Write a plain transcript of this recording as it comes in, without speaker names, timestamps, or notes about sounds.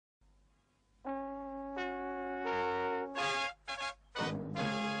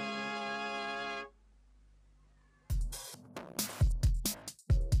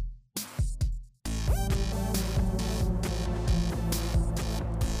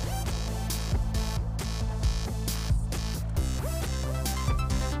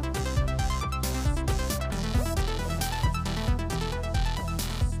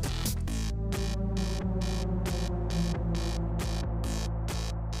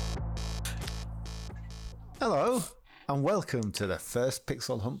Hello, and welcome to the first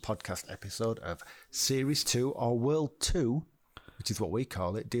Pixel Hunt podcast episode of Series 2 or World 2, which is what we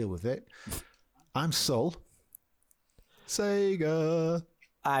call it. Deal with it. I'm Sol. Sega.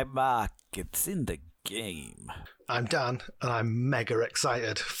 I'm Mark. It's in the game. I'm Dan, and I'm mega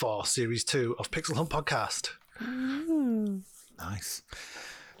excited for Series 2 of Pixel Hunt podcast. Nice.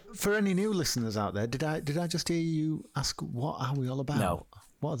 For any new listeners out there, did I just hear you ask what are we all about? No.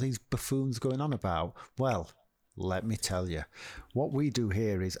 What are these buffoons going on about? Well, let me tell you. What we do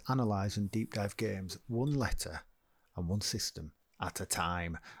here is analyse and deep dive games one letter and one system at a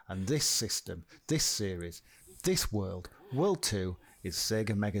time. And this system, this series, this world, World 2, is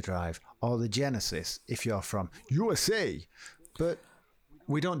Sega Mega Drive or the Genesis if you're from USA. But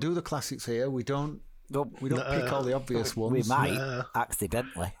we don't do the classics here. We don't pick all the obvious ones. We might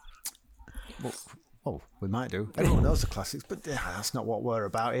accidentally. We might do. Everyone knows the classics, but that's not what we're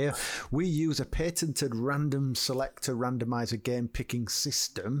about here. We use a patented random selector randomizer game picking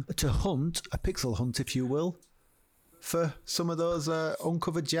system to hunt, a pixel hunt if you will, for some of those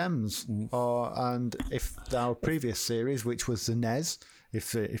uncovered gems. And if our previous series, which was the NES,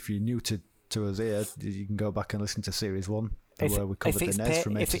 if you're new to us here, you can go back and listen to Series 1. Where we covered the NES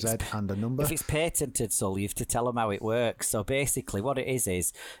from A to Z and a number. If it's patented, so you have to tell them how it works. So basically what it is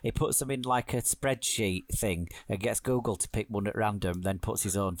it puts them in like a spreadsheet thing and gets Google to pick one at random, then puts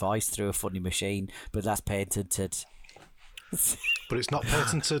his own voice through a funny machine, but that's patented. But it's not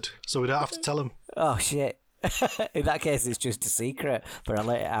patented, so we don't have to tell them. Oh, shit. In that case, it's just a secret, but I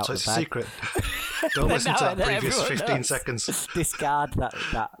let it out. So the it's bag. a secret. Don't listen to that previous 15 knows. seconds. Discard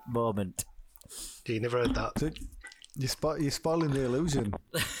that moment. You never heard that. So you're spoiling the illusion.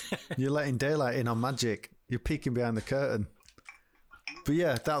 You're letting daylight in on magic. You're peeking behind the curtain. But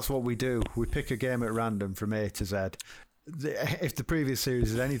yeah, that's what we do. We pick a game at random from A to Z. If the previous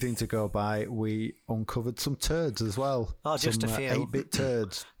series is anything to go by, we uncovered some turds as well. Oh, just some, a few 8-bit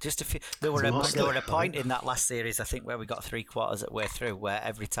turds. Just a few. There were a point in that last series, I think, where we got 3/4 of the way through, where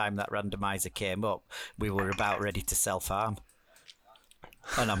every time that randomizer came up, we were about ready to sell farm.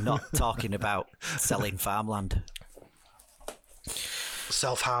 And I'm not talking about selling farmland.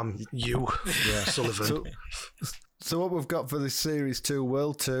 Self-harm, you, Sullivan. So what we've got for this Series 2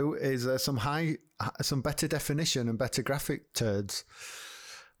 World 2 is some better definition and better graphic turds,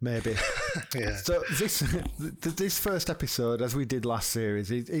 maybe. Yeah. So this first episode, as we did last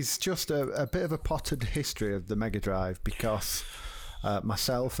series, is just a bit of a potted history of the Mega Drive because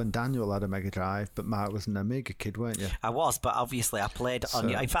myself and Daniel had a Mega Drive, but Mark was an Amiga kid, weren't you? I was, but obviously I played on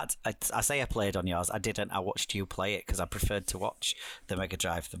your... In fact, I say I played on yours. I didn't. I watched you play it because I preferred to watch the Mega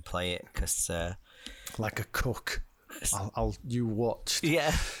Drive than play it because... like a cook. You watched.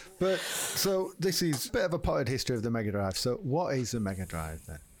 Yeah. But so this is a bit of a potted history of the Mega Drive. So what is the Mega Drive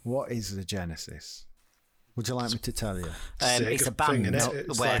then? What is the Genesis? Would you like me to tell you? It's a band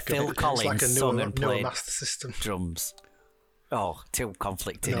where Phil Collins sung and played Master System drums. Oh, two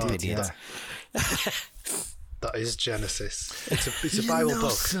conflicting opinions. Yeah. That is Genesis. It's a Bible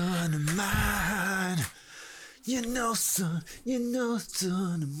book. Son of mine. Son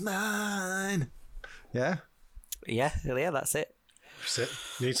of mine. Yeah? Yeah, that's it. That's it.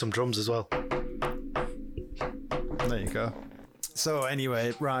 You need some drums as well. There you go. So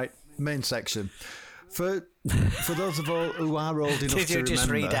anyway, right, main section. For those of all who are old enough to remember... Did you just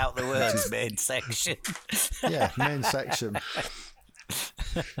read out the words main section? Yeah, main section.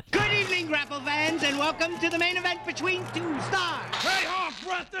 Good evening, Grapple fans, and welcome to the main event between two stars. Hey, Hawk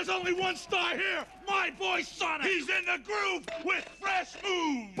Breath, there's only one star here. My boy Sonic. He's in the groove with fresh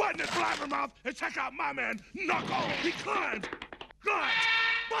moves. Button his blabbermouth and check out my man, Knuckle. He climbs,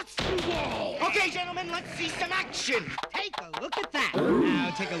 busts through wall. Okay, gentlemen, let's see some action. Take a look at that.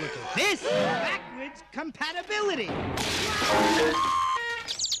 Now take a look at this. Backwards compatibility.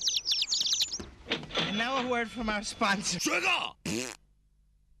 And now a word from our sponsor. Trigger!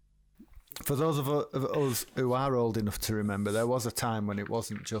 For those of us who are old enough to remember, there was a time when it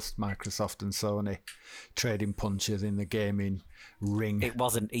wasn't just Microsoft and Sony trading punches in the gaming ring. It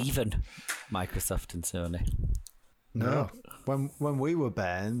wasn't even Microsoft and Sony. No. When we were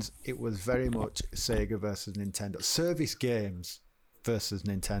bands, it was very much Sega versus Nintendo. Service games versus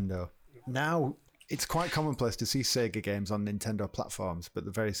Nintendo. Now, it's quite commonplace to see Sega games on Nintendo platforms, but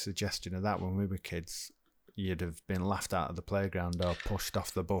the very suggestion of that when we were kids, you'd have been laughed out of the playground or pushed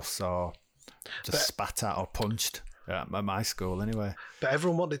off the bus or just spat at or punched at my school anyway. But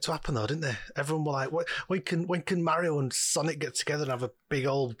everyone wanted it to happen though, didn't they? Everyone were like, when can Mario and Sonic get together and have a big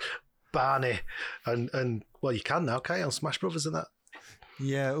old Barney? And well, you can now, can't you, on Smash Brothers and that?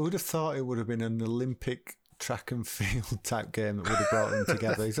 Yeah, who would have thought it would have been an Olympic track and field type game that would have brought them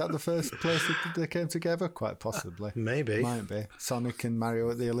together. Is that the first place that they came together? Quite possibly. Maybe. Might be. Sonic and Mario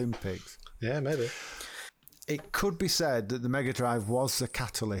at the Olympics. Yeah, maybe. It could be said that the Mega Drive was the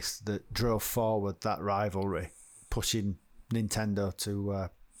catalyst that drove forward that rivalry, pushing Nintendo to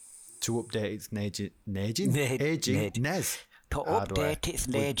update its aging NES To hardware update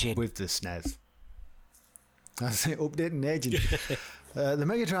its aging. with the SNES. I say updating aging. The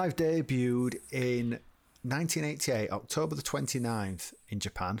Mega Drive debuted in 1988, October the 29th in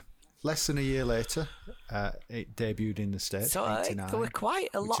Japan. Less than a year later, it debuted in the States. So there were quite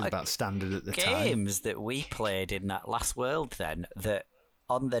a lot of about standard at the games that we played in that last world then that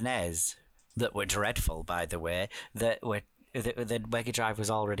on the NES that were dreadful, by the way, that the Mega Drive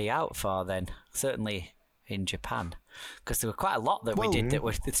was already out for then, certainly in Japan. Because there were quite a lot that we did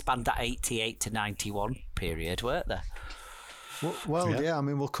that spanned that 88 to 91 period, weren't there? Yeah, I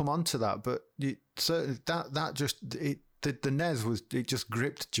mean, we'll come on to that, but the NES it just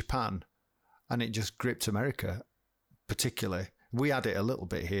gripped Japan, and it just gripped America, particularly. We had it a little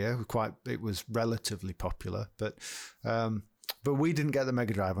bit here. It was relatively popular, but we didn't get the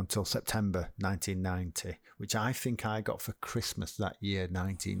Mega Drive until September 1990, which I think I got for Christmas that year,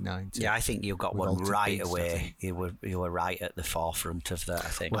 1990. Yeah, I think you got one Altered right Beast, away. You were right at the forefront of that, I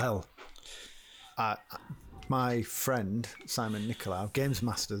think. Well, my friend Simon Nicolau, Games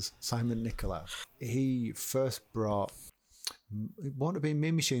Masters Simon Nicolau, he first brought. It wouldn't have been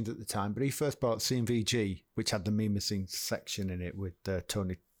Mean Machines at the time, but he first brought CMVG, which had the Mean Machines section in it with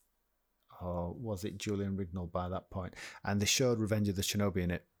Tony, or was it Julian Rignall by that point? And they showed Revenge of the Shinobi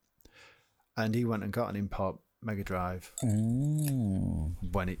in it. And he went and got an import Mega Drive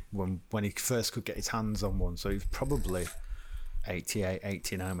when he first could get his hands on one. So he was probably 88,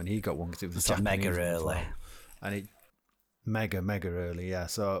 89 when he got one, because it was so Japanese mega early. well. And it mega early, yeah.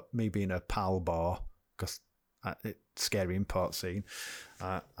 So me being a pal bar, because scary import scene,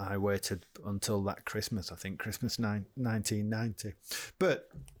 I waited until that Christmas, I think Christmas 1990. But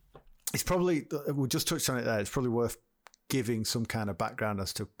it's probably, we just touched on it there, it's probably worth giving some kind of background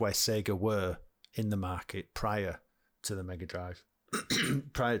as to where Sega were in the market prior to the Mega Drive,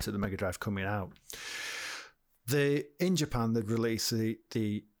 prior to the Mega Drive coming out. In Japan, they'd released the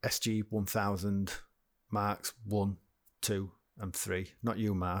SG-1000 Marks 1, 2 and 3. Not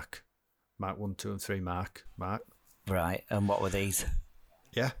you, Mark. Mark 1, 2 and 3, Mark. Right, and what were these?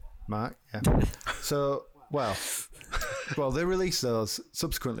 Yeah, Mark, yeah. So, well, they released those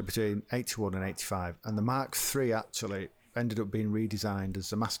subsequently between 81 and 85, and the Mark III actually ended up being redesigned as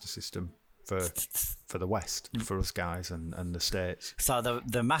the Master System for the West, for us guys and the States. So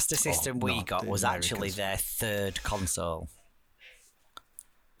the Master System we got was Americans. actually their third console.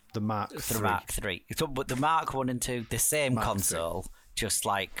 The Mark III. The Mark III. So, but the Mark 1 and 2, the same Mark console, just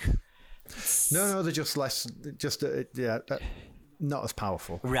like... No, they're just less, not as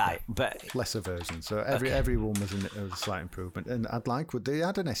powerful. Right, but... Lesser version. So every one was a slight improvement. And they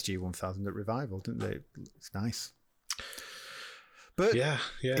had an SG-1000 at Revival, didn't they? It's nice. But yeah.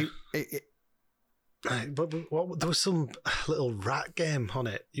 But there was some little rat game on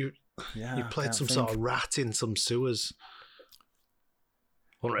it. You played some sort of rat in some sewers.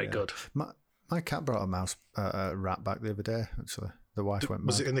 Wasn't very good. My cat brought a rat back the other day, actually. The wife went mad.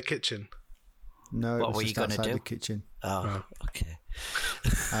 Was it in the kitchen? No, what it was were you just going to outside do? the kitchen. Oh, okay.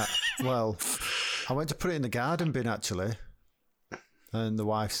 Well, I went to put it in the garden bin, actually. And the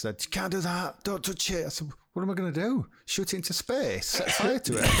wife said, "You can't do that. Don't touch it." I said, "What am I going to do? Shoot it into space? Set fire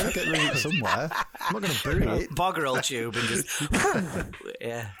to it? I've got to get rid of it somewhere. I'm not going to bury it." Boggerel tube and just...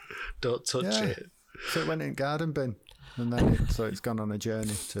 yeah. Don't touch it. So it went in garden bin. And then it's gone on a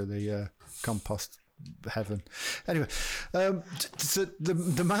journey to the compost heaven. Anyway, so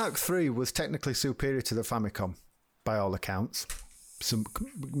the Mark III was technically superior to the Famicom by all accounts. Some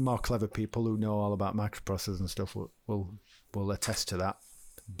more clever people who know all about microprocessors and stuff will attest to that.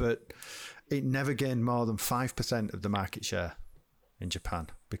 But it never gained more than 5% of the market share in Japan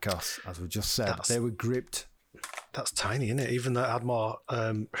because, as we just said, they were gripped. That's tiny, isn't it? Even though it had more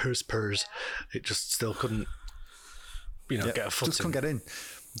Herspers, it just still couldn't, get a foot just couldn't get in.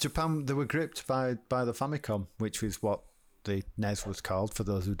 Japan, they were gripped by the Famicom, which is what the NES was called. For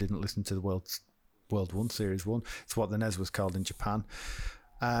those who didn't listen to the World 1, Series 1, it's what the NES was called in Japan.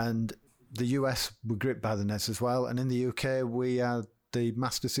 And the US were gripped by the NES as well. And in the UK, we had the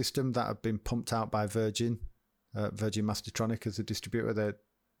Master System that had been pumped out by Virgin Mastertronic as a distributor.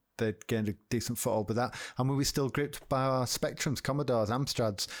 They'd gained a decent foothold with that. And we were still gripped by our Spectrums, Commodores,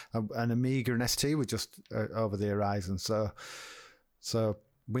 Amstrads, and Amiga and ST were just over the horizon. So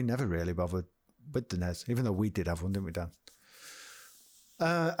we never really bothered with the NES, even though we did have one, didn't we, Dan?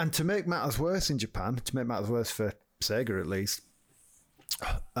 And to make matters worse in Japan, to make matters worse for Sega at least,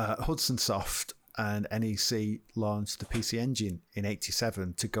 Hudson Soft and NEC launched the PC Engine in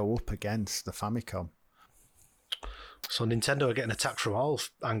 '87 to go up against the Famicom. So Nintendo are getting attacked from all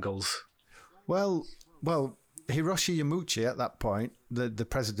angles. Well, Hiroshi Yamauchi at that point, the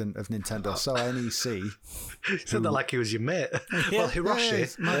president of Nintendo, saw NEC. You said that like he was your mate. Well,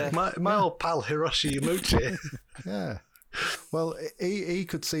 Hiroshi, my old pal Hiroshi Yamauchi. Yeah. Well, he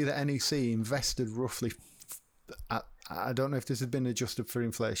could see that NEC invested roughly, I don't know if this has been adjusted for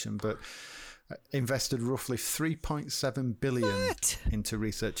inflation, but invested roughly 3.7 billion into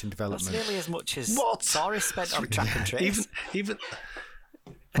research and development. That's nearly as much as Saurus spent on track and trace. Even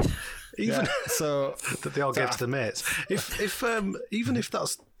so that they all gave to the mates. Even if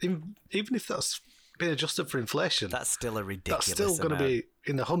that's been adjusted for inflation, that's still a ridiculous. That's still going to be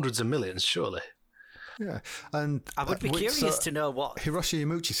in the hundreds of millions, surely. Yeah, and I would be curious to know what Hiroshi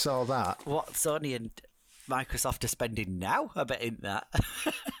Yamauchi saw that. What Sony and Microsoft are spending now. I bet in that.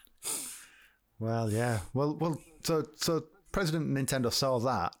 Well, yeah. Well. So President Nintendo saw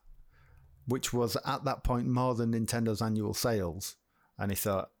that, which was at that point more than Nintendo's annual sales, and he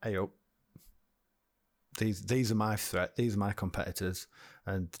thought, "Hey, up, these are my threat. These are my competitors,"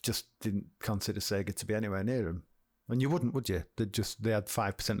 and just didn't consider Sega to be anywhere near them. And you wouldn't, would you? They had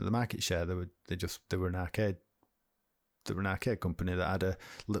 5% of the market share. They were an arcade. They were an arcade company that had a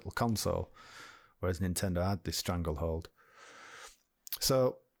little console, whereas Nintendo had this stranglehold.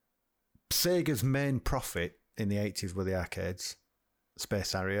 So Sega's main profit in the 80s were the arcades.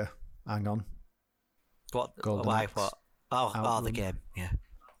 Space Harrier, hang on. What? Golden Why? Axe, What? Oh, the game. Yeah.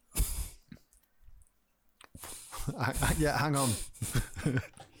 Yeah, hang on.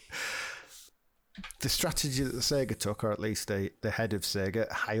 The strategy that Sega took, or at least the head of Sega,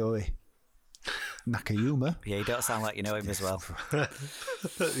 Hayao Nakayama. Yeah, you don't sound like you know him as well.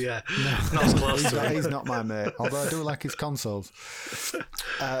 Yeah, not as close to him. He's not my mate, although I do like his consoles.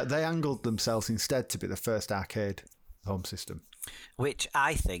 They angled themselves instead to be the first arcade home system. Which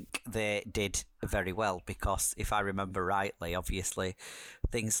I think they did very well, because if I remember rightly, obviously,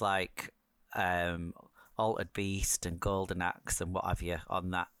 things like Altered Beast and Golden Axe and what have you on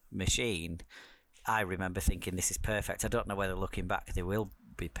that machine, I remember thinking this is perfect. I don't know whether looking back they will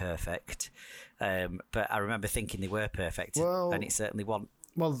be perfect, but I remember thinking they were perfect, and it certainly wasn't.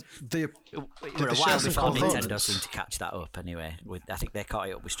 Well, it were a while before Nintendo seemed to catch that up anyway. I think they caught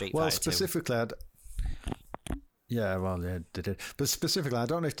it up with Street Fighter 2. Specifically, they did. But specifically, I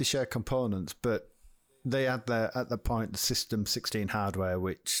don't know if they share components, but they had at the point the System 16 hardware,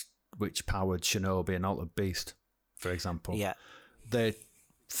 which powered Shinobi and Altered Beast, for example. Yeah. They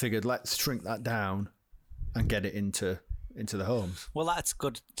figured, let's shrink that down and get it into the homes. Well, that's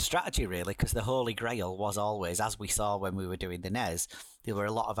good strategy, really, because the Holy Grail was always, as we saw when we were doing the NES, there were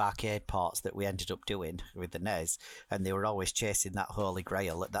a lot of arcade ports that we ended up doing with the NES, and they were always chasing that Holy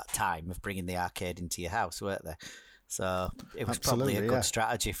Grail at that time of bringing the arcade into your house, weren't they? So it was probably a good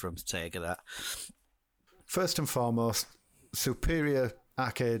strategy from Sega, that. First and foremost, superior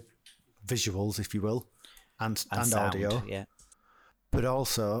arcade visuals, if you will, and sound, audio. Yeah. But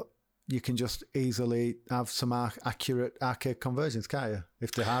also, you can just easily have some accurate arcade conversions, can't you?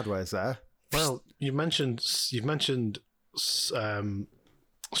 If the hardware's there. Well, you've mentioned Street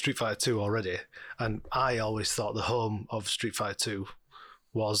Fighter 2 already, and I always thought the home of Street Fighter 2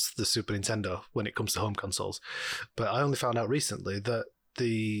 was the Super Nintendo when it comes to home consoles. But I only found out recently that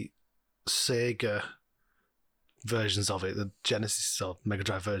the Sega versions of it, the Genesis or Mega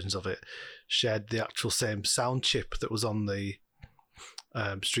Drive versions of it, shared the actual same sound chip that was on the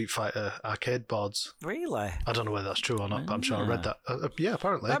Street Fighter arcade boards. Really? I don't know whether that's true or not, but I'm sure I read that. Yeah,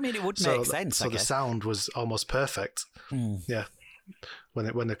 apparently. I mean, it would make sense. So the sound was almost perfect. Yeah,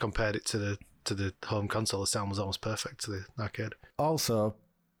 when they compared it to the home console, the sound was almost perfect to the arcade. Also,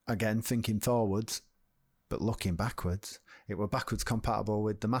 again, thinking forwards, but looking backwards, it were backwards compatible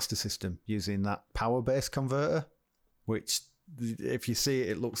with the Master System using that power base converter, which, if you see it,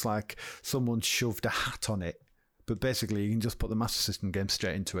 it looks like someone shoved a hat on it. But basically, you can just put the Master System game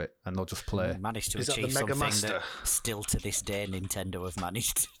straight into it, and they'll just play. Managed to achieve something that still to this day Nintendo have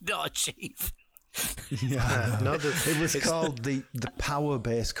managed to not achieve. Yeah, no, it was called the Power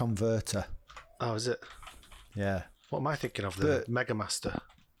Base Converter. Oh, is it? Yeah. What am I thinking of? The Mega Master.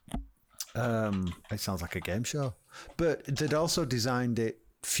 It sounds like a game show. But they'd also designed it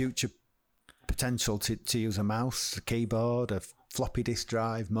future potential to use a mouse, a keyboard, a floppy disk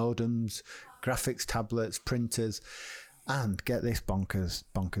drive, modems, graphics tablets, printers, and get this bonkers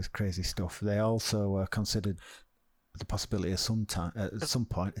crazy stuff. They also considered the possibility of at some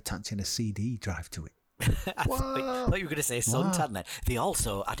point attaching a CD drive to it. I thought you were going to say suntan then. They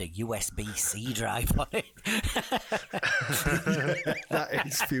also had a USB-C drive on it. That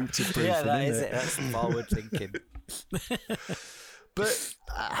is future-proof. Yeah, that is isn't it. That's forward thinking. But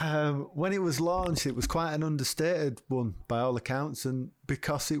when it was launched, it was quite an understated one by all accounts, and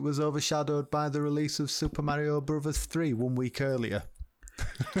because it was overshadowed by the release of Super Mario Bros. 3 1 week earlier.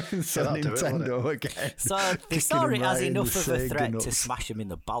 So Nintendo again. So they saw it as enough of a Sega threat nuts. to smash him in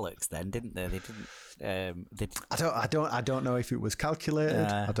the bollocks. Then, didn't they? They didn't. I don't know if it was calculated.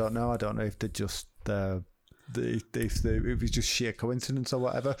 I don't know if they just if it was just sheer coincidence or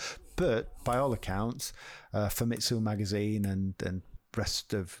whatever. But by all accounts, Famitsu magazine and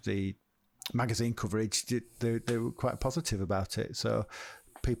rest of the magazine coverage, they were quite positive about it. So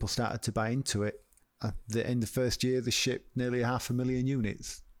people started to buy into it. In the first year, they shipped nearly 500,000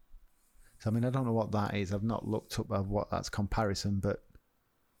 units. So I mean, I don't know what that is. I've not looked up what that's comparison, but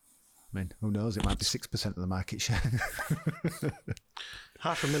I mean, who knows? It might be 6% of the market share.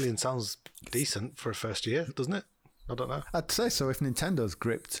 500,000 sounds decent for a first year, doesn't it? I don't know. I'd say so. If Nintendo's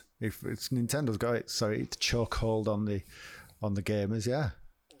gripped, if it's Nintendo's got it, sorry, it's chokehold on the gamers, yeah.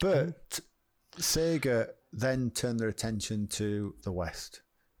 But Sega then turned their attention to the West,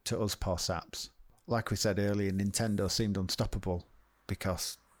 to us poor saps. Like we said earlier, Nintendo seemed unstoppable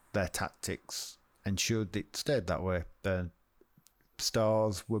because their tactics ensured it stayed that way. The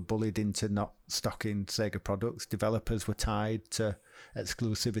stores were bullied into not stocking Sega products. Developers were tied to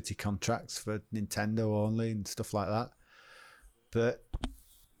exclusivity contracts for Nintendo only and stuff like that. But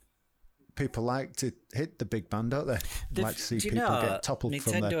people like to hit the big man, don't they? Like to see people get toppled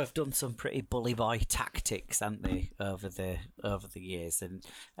Nintendo from there. have done some pretty bully boy tactics, haven't they, over the years, and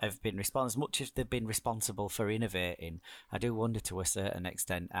have been as much as they've been responsible for innovating. I do wonder to a certain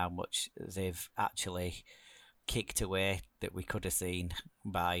extent how much they've actually kicked away that we could have seen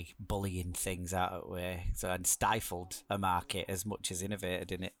by bullying things out of the way, and stifled a market as much as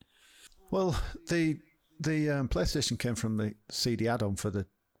innovated in it. Well, the PlayStation came from the CD add-on for the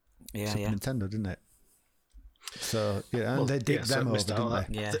Super Nintendo, didn't it? So yeah, and they did them over,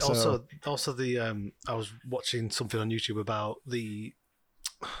 didn't they? Yeah. Also, the I was watching something on YouTube about the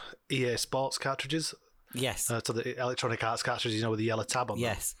EA Sports cartridges. Yes. So the Electronic Arts cartridges, with the yellow tab on them.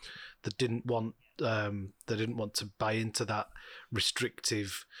 Yes. They didn't want to buy into that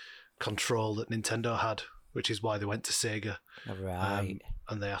restrictive control that Nintendo had, which is why they went to Sega. Right.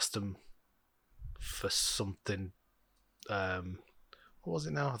 And they asked them for something. What was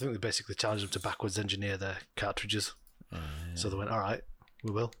it now? I think they basically challenged them to backwards engineer their cartridges. So they went, all right,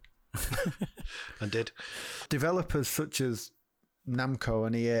 we will. And did. Developers such as Namco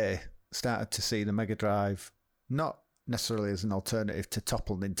and EA started to see the Mega Drive not necessarily as an alternative to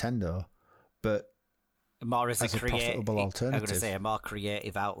topple Nintendo, but more as a profitable alternative. I'm going to say a more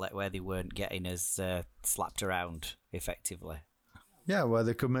creative outlet where they weren't getting as slapped around effectively. Yeah, where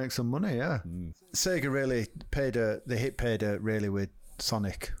they could make some money, yeah. Sega really paid really with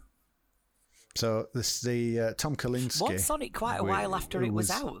Sonic. So the Tom Kalinske... Wasn't Sonic quite a while after it was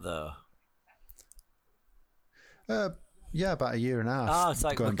out, though? Yeah, about a year and a half. Oh,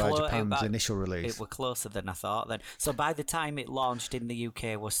 so going by Japan's initial release. It were closer than I thought then. So by the time it launched in the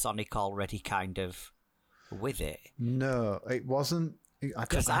UK, was Sonic already kind of with it? No, it wasn't. I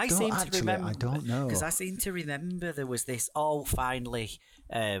don't know. Because I seem to remember there was this, finally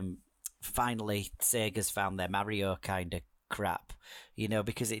Sega's found their Mario kind of crap,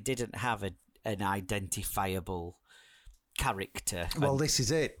 because it didn't have an identifiable character. Well, this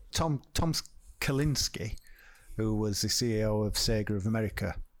is it. Tom Kalinske, who was the CEO of Sega of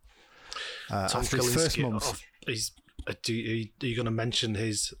America. Tom after his first month. Are you going to mention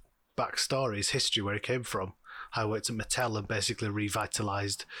his backstory, his history, where he came from? How he worked at Mattel and basically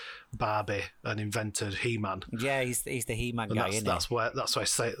revitalised Barbie and invented He-Man. Yeah, he's the He-Man guy, isn't he? That's why when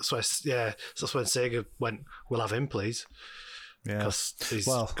Sega went, "We'll have him, please." Yeah, because he's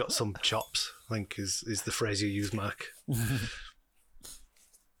got some chops. I think is the phrase you use, Mark.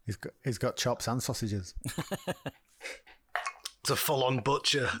 He's got chops and sausages. It's a full-on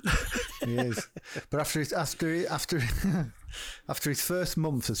butcher. He is. But after his first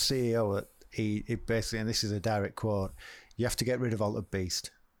month as CEO, he basically, and this is a direct quote, you have to get rid of Altered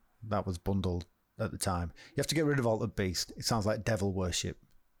Beast. That was bundled at the time. You have to get rid of Altered Beast. It sounds like devil worship.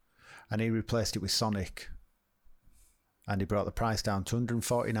 And he replaced it with Sonic. And he brought the price down to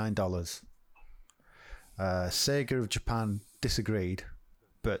 $149. Sega of Japan disagreed,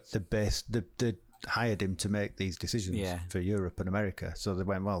 but they hired him to make these decisions for Europe and America. So they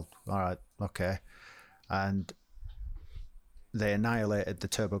went, well, all right, okay. And they annihilated the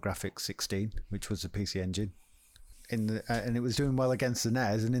TurboGrafx 16, which was the PC Engine, and it was doing well against the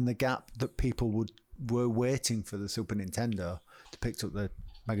NES. And in the gap that people would were waiting for the Super Nintendo to pick up the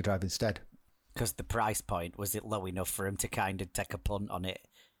Mega Drive instead. Because the price point, was it low enough for him to kind of take a punt on it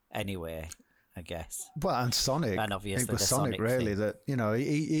anyway, I guess? Well, and Sonic. And obviously it was the Sonic really, thing. that, you know,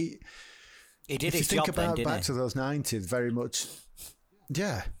 he did if his you think job then, about didn't back he? to those 90s, very much...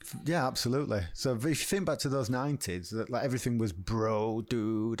 Yeah, absolutely. So if you think back to those 90s, that like everything was bro,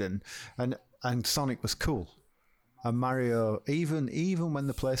 dude, and Sonic was cool. And Mario, even when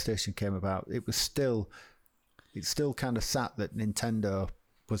the PlayStation came about, it still kind of sat that Nintendo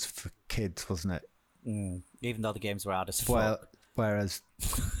was for kids, wasn't it? Even though the games were hard as Well, fuck. whereas,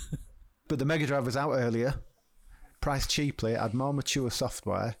 but the Mega Drive was out earlier, priced cheaply, it had more mature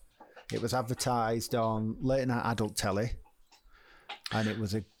software. It was advertised on late night adult telly, and it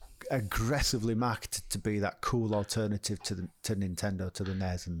was aggressively marketed to be that cool alternative to Nintendo, to the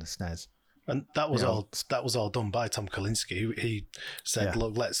NES and the SNES. And that was all done by Tom Kalinske. He said,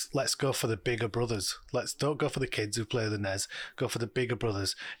 "Look, let's go for the bigger brothers. Don't go for the kids who play the NES. Go for the bigger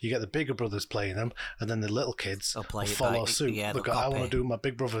brothers. You get the bigger brothers playing them, and then the little kids will follow suit. Yeah, Look, I want to do what my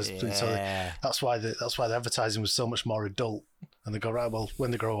big brothers do." So that's why the advertising was so much more adult. And they go, right, well, when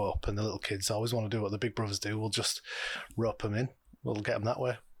they grow up and the little kids always want to do what the big brothers do, we'll just rope them in. We'll get them that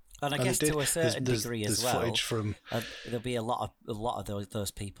way. And I guess to a certain degree as well, footage from there'll be a lot of those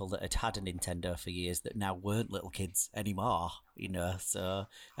people that had a Nintendo for years that now weren't little kids anymore, you know. So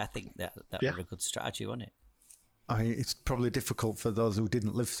I think that was a good strategy, wasn't it? I mean, it's probably difficult for those who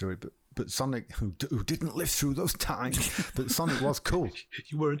didn't live through it, but Sonic, who didn't live through those times, but Sonic was cool.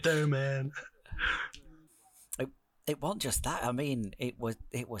 You weren't there, man. It wasn't just that. I mean, it was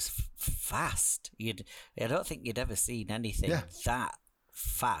fast. I don't think you'd ever seen anything that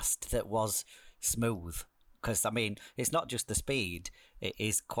fast that was smooth. Because I mean, it's not just the speed; it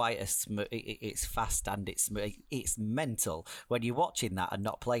is quite a smooth. It's fast and it's smooth. It's mental when you're watching that and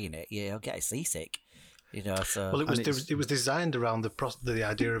not playing it. You'll get seasick. You know, so well, it was designed around the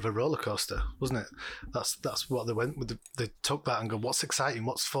idea of a roller coaster, wasn't it? That's what they went with. They took that and go, what's exciting,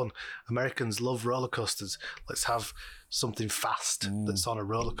 what's fun? Americans love roller coasters. Let's have something fast that's on a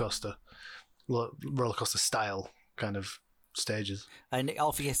roller coaster style kind of stages. And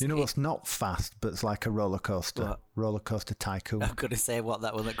obviously, you know what's not fast, but it's like a roller coaster. What? Roller Coaster Tycoon. I'm going to say that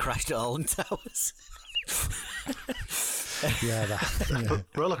one that crashed at Alton Towers. But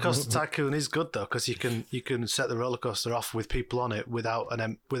Roller Coaster Tycoon is good though, because you can set the roller coaster off with people on it without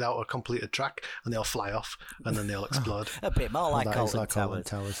a completed track, and they all fly off and then they all explode. A bit more like Alton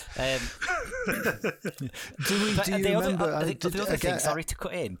Towers. Do you remember? The other thing, sorry to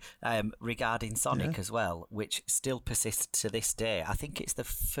cut in, regarding Sonic as well, which still persists to this day. I think it's the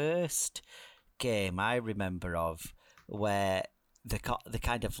first game I remember of where the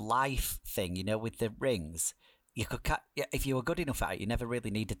kind of life thing, you know, with the rings. You could, if you were good enough at it, you never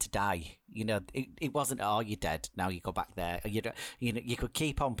really needed to die. You know, it wasn't, oh, you're dead, now you go back there. You could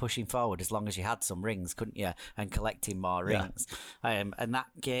keep on pushing forward as long as you had some rings, couldn't you? And collecting more rings. And that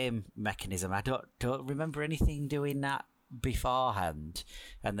game mechanism, I don't remember anything doing that beforehand.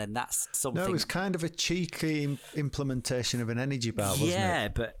 And then that's something. No, it was kind of a cheeky implementation of an energy bar, wasn't it? Yeah,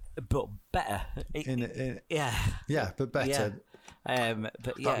 but better. But better. Yeah.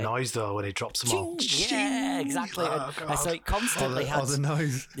 But yeah, that noise though when he drops them all. Yeah, exactly. And so it constantly had the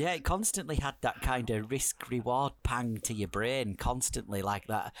noise. Yeah, it constantly had that kind of risk-reward pang to your brain, constantly like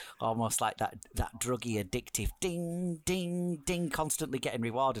that, almost like that druggy, addictive ding, ding, ding, constantly getting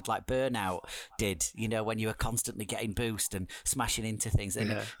rewarded, like Burnout did. You know, when you were constantly getting boost and smashing into things,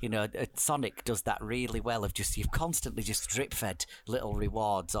 and you know, Sonic does that really well. You've constantly just drip-fed little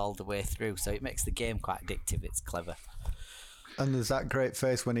rewards all the way through, so it makes the game quite addictive. It's clever. And there's that great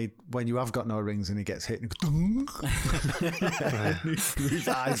face when you have got no rings and he gets hit and he goes, his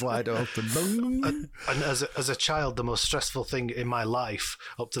eyes wide open. And as a child, the most stressful thing in my life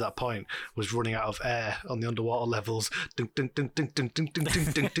up to that point was running out of air on the underwater levels. That's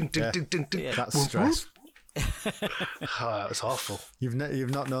stress. It's awful. You've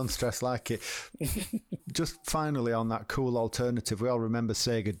not known stress like it. Just finally on that cool alternative, we all remember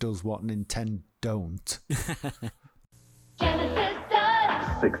Sega does what Nintendo don't. Genesis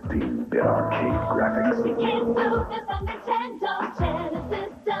does 16-bit arcade graphics. You can't move this on Nintendo.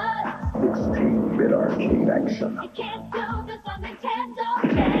 Genesis does 16-bit arcade action. You can't do this on Nintendo.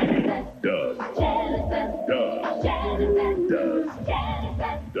 Genesis Does. Genesis Does. Genesis Does.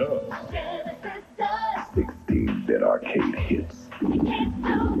 Genesis Does. Genesis does 16-bit arcade hits. You can't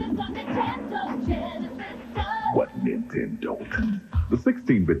do this on Nintendo. Genesis does What Nintendo don't. The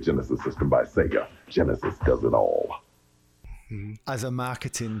 16-bit Genesis system by Sega. Genesis does it all. As a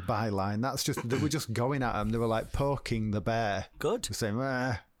marketing byline, they were just going at him. They were like poking the bear. Good. Saying,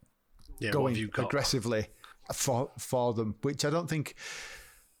 what going have you got? aggressively for them, which I don't think.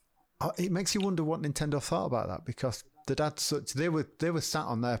 It makes you wonder what Nintendo thought about that, because they'd had such. They were sat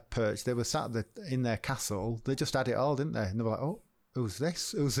on their perch. They were sat in their castle. They just had it all, didn't they? And they were like, "Oh, who's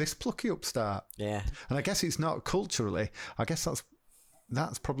this? Who's this plucky upstart?" Yeah. And I guess it's not culturally. I guess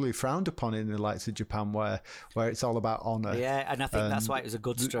that's probably frowned upon in the likes of Japan, where it's all about honour. Yeah, and I think that's why it was a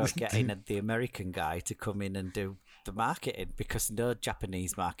good stroke getting the American guy to come in and do the marketing, because no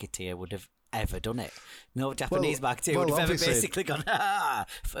Japanese marketeer would have ever done it. No Japanese marketeer would have ever basically gone,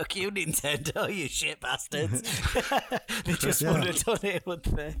 fuck you, Nintendo, you shit bastards. They just wouldn't have done it, would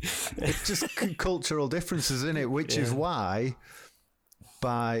they? It's just cultural differences, isn't it? Which is why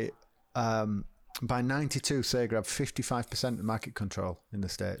by 92, Sega had 55% of market control in the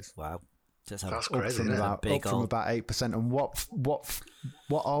States. Wow. That's Up crazy, from isn't it? about 8%. And what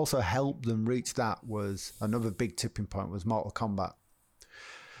also helped them reach that was another big tipping point was Mortal Kombat.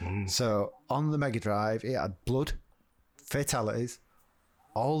 So on the Mega Drive, it had blood, fatalities,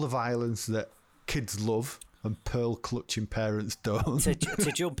 all the violence that kids love and pearl clutching parents don't.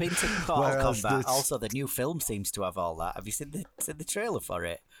 To jump into Mortal Kombat, also the new film seems to have all that. Have you seen the trailer for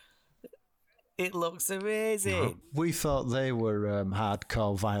it? It looks amazing. We thought they were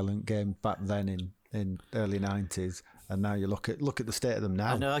hardcore violent games back then in early 90s, and now you look at the state of them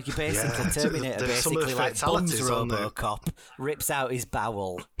now. I know, you basically Terminator there's some basically like bombs fatalities on there. Robocop, rips out his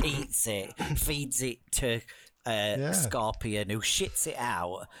bowel, eats it, feeds it to Scorpion, who shits it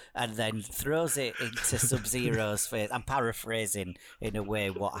out and then throws it into Sub-Zero's face. I'm paraphrasing in a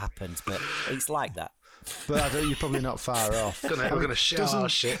way what happens, but it's like that. But you're probably not far off. We're going to share our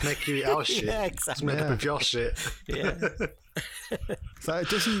shit, make you eat our shit. Yeah, exactly. It's made up of your shit. Yeah. So it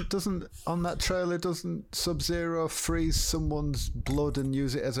doesn't on that trailer, doesn't Sub-Zero freeze someone's blood and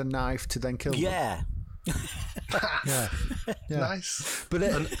use it as a knife to then kill them? Yeah. Yeah. Nice. But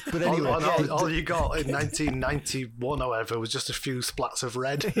anyway, all you got in 1991 or whatever was just a few splats of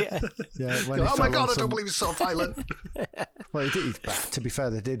red. yeah, when Oh he my fell god, on I don't believe it's so violent. Well, to be fair,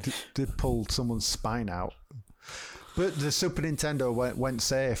 they did pull someone's spine out. But the Super Nintendo went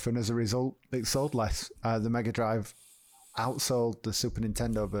safe, and as a result, it sold less. The Mega Drive outsold the Super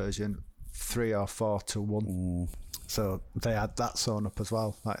Nintendo version 3 or 4 to 1. So they had that sewn up as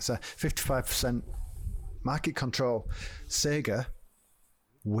well. Like I say, 55% market control. Sega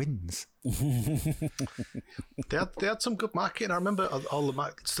wins. They had some good marketing. I remember all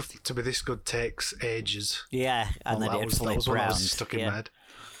the stuff to be this good takes ages. Yeah, and then that it was flipped when I round. was stuck in my head.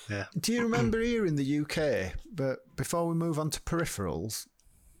 Yeah. Do you remember here in the UK, but before we move on to peripherals,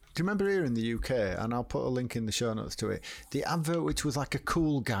 do you remember here in the UK, and I'll put a link in the show notes to it, the advert which was like a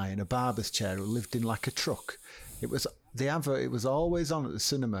cool guy in a barber's chair who lived in like a truck? It was always on at the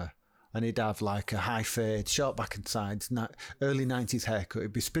cinema, and he'd have like a high fade, short back and sides, early 90s haircut.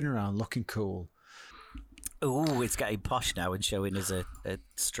 He'd be spinning around looking cool. Ooh, it's getting posh now and showing us a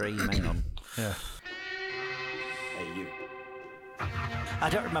stream. Hang on. Yeah. Hey, you. I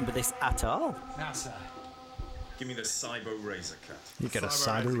don't remember this at all. Now, sir. Give me the Cybo Razor cut. You get a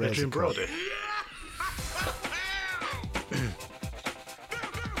Cyber Razor Adrian cut. Brody.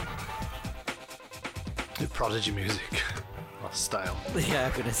 The Prodigy music. Or style. Yeah,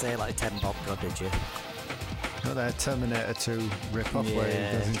 I'm going to say like 10 Bob Prodigy. Not that Terminator 2 rip-off where he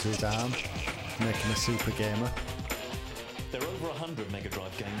goes into his arm, making a super gamer. There are over 100 Mega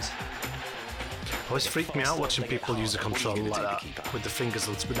Drive games. Always freaked me out watching people use a controller like that with the fingers,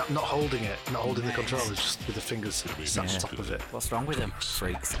 not holding it, not holding the controller, just with the fingers sat on top of it. What's wrong with them?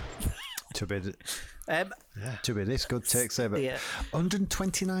 Freaks. To be this good take saver. Yeah.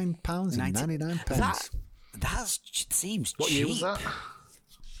 £129.99. That seems What cheap. year was that?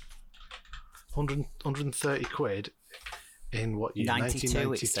 130 quid in what year? 92 it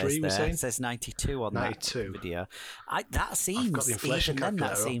 1993, says we're there. saying? It says 92 on 92. that video. That seems, got the inflation even then,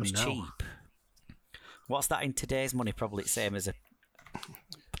 that calculator seems open now. cheap. What's that in today's money? Probably same as a Just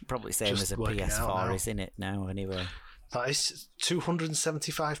working out PS4, now. isn't it now, anyway? That is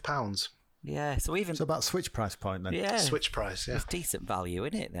 £275. Yeah, so even... So about Switch price point then. yeah, Switch price, yeah. it's decent value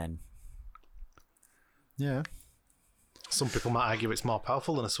in it then. Yeah. Some people might argue it's more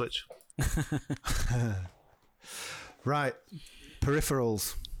powerful than a Switch. Right.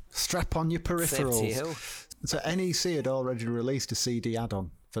 Peripherals. Strap on your peripherals. Same to you. So NEC had already released a CD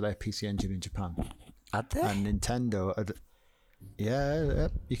add-on for their PC Engine in Japan. Had they? And Nintendo had... Yeah,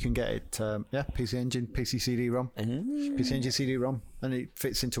 you can get it. PC Engine, PC CD-ROM. PC Engine CD-ROM. And it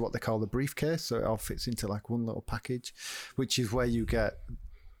fits into what they call the briefcase. So it all fits into like one little package, which is where you get...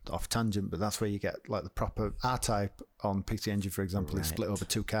 Off tangent, but that's where you get like the proper R-Type on PC Engine, for example, is split over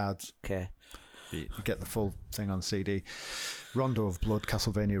 2 cards. Okay. You get the full thing on CD. Rondo of Blood,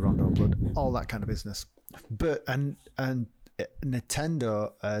 Castlevania Rondo of Blood, all that kind of business. But and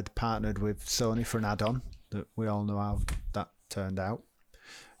Nintendo had partnered with Sony for an add-on that we all know how that turned out.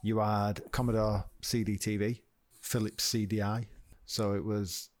 You had Commodore CD-TV, Philips CDI. So it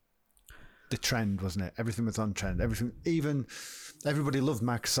was the trend, wasn't it? Everything was on trend. Even everybody loved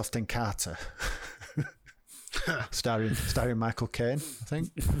Microsoft Encarta. starring Michael Caine, I think.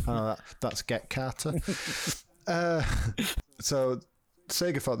 That's Get Carter. So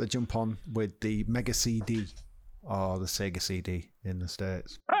Sega thought they'd jump on with the Mega CD, or the Sega CD in the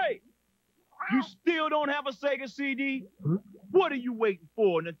States. Hey! You still don't have a Sega CD? What are you waiting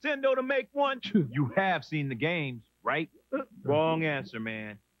for? Nintendo to make one? You have seen the games, right? Wrong answer,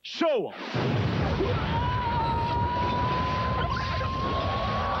 man. Show them!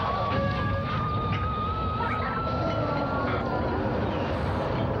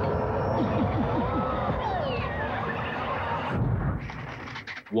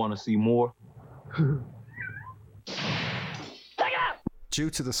 Want to see more? Due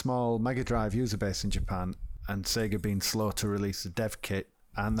to the small Mega Drive user base in Japan and Sega being slow to release the dev kit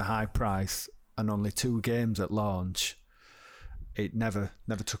and the high price and only 2 games at launch, it never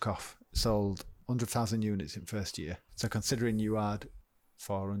took off. It sold 100,000 units in first year. So considering you had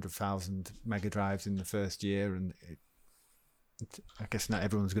 400,000 Mega Drives in the first year, and I guess not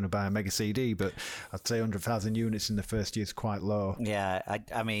everyone's going to buy a Mega CD, but I'd say 100,000 units in the first year is quite low. Yeah,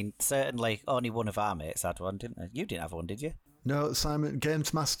 I mean, certainly only one of our mates had one, didn't they? You didn't have one, did you? No,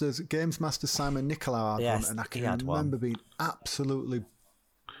 Games Master Simon Nicolau had one, and I can remember being absolutely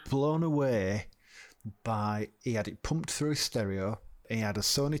blown away by, he had it pumped through his stereo. He had a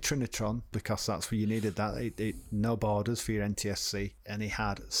Sony Trinitron, because that's where you needed that. No borders for your NTSC. And he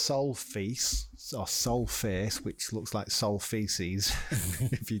had Solface, or Solface, which looks like Sol Feces,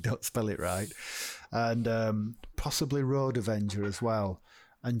 if you don't spell it right. And possibly Road Avenger as well.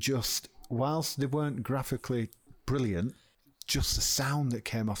 And just, whilst they weren't graphically brilliant, just the sound that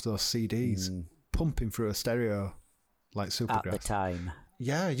came off those CDs, pumping through a stereo like Supergrass. At the time.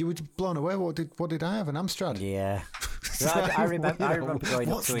 Yeah, you were blown away. What did I have? An Amstrad? Yeah. I remember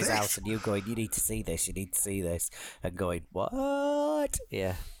going up to his house and you going, you need to see this, and going, what?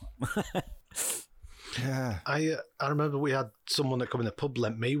 Yeah. Yeah. I remember we had someone that come in the pub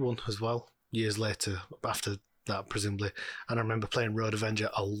lent me one as well, years later, after that, presumably. And I remember playing Road Avenger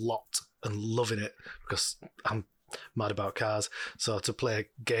a lot and loving it, because I'm mad about cars. So to play a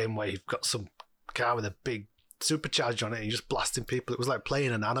game where you've got some car with a big supercharger on it and you're just blasting people, it was like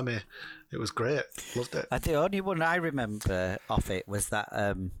playing an anime. It was great. Loved it. The only one I remember off it was that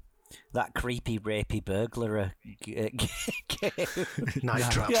creepy rapey burglar game. Night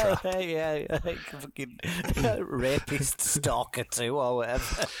Trap. Yeah, like fucking rapist stalker 2 or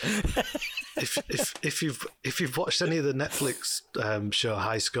whatever. If you've watched any of the Netflix show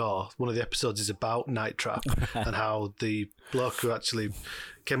High Score, one of the episodes is about Night Trap and how the bloke who actually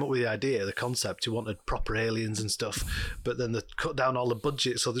came up with the idea, the concept, he wanted proper aliens and stuff, but then they cut down all the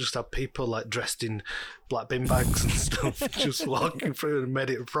budget, so they just had people like dressed in black bin bags and stuff just walking through, and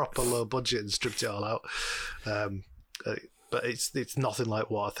made it a proper low budget and stripped it all out. But it's nothing like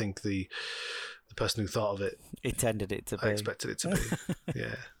what I think the person who thought of it intended it to be. I expected it to be.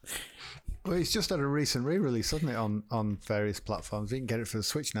 Yeah. Well, it's just had a recent re-release, hasn't it, on various platforms. You can get it for the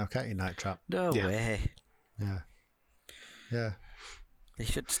Switch now, can't you, Night Trap? No way. Yeah. They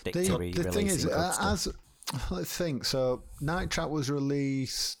should stick to re-releasing. The thing is, let's think. So, Night Trap was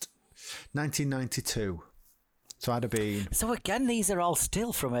released 1992. So I'd have been. So again, these are all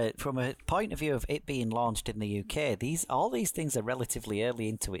still from a point of view of it being launched in the UK. All these things are relatively early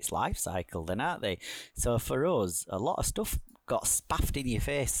into its life cycle, then, aren't they? So for us, a lot of stuff got spaffed in your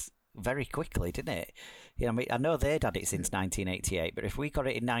face very quickly, didn't it? You know, I know they'd had it since 1988, but if we got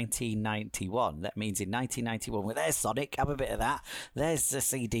it in 1991, that means in 1991, well, there's Sonic, have a bit of that. There's the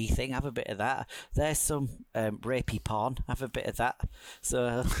CD thing, have a bit of that. There's some rapey porn, have a bit of that.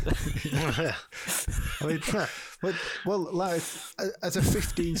 So, I mean, well, like, as a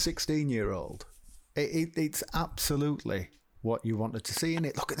 15, 16-year-old, it's absolutely what you wanted to see in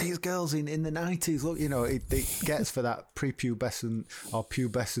it. Look at these girls in the 90s. Look, you know, it gets for that prepubescent or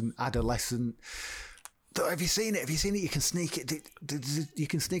pubescent adolescent. Have you seen it? You can sneak it. You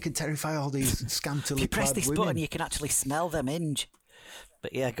can sneak and terrify all these scantily clad women. If you press this button, you can actually smell them inge.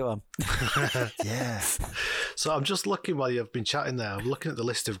 But yeah, go on. Yeah. So I'm just looking while you've been chatting there. I'm looking at the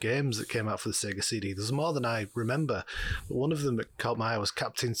list of games that came out for the Sega CD. There's more than I remember. But one of them that caught my eye was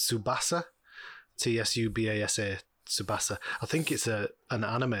Captain Tsubasa. Tsubasa. Tsubasa. I think it's an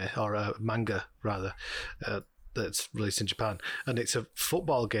anime or a manga rather. that's released in Japan, and it's a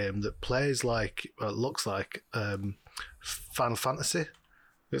football game that plays like, looks like Final Fantasy.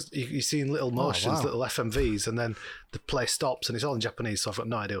 You're seeing little motions, little FMVs, and then the play stops, and it's all in Japanese, so I've got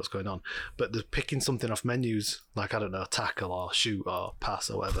no idea what's going on. But they're picking something off menus, like, I don't know, tackle or shoot or pass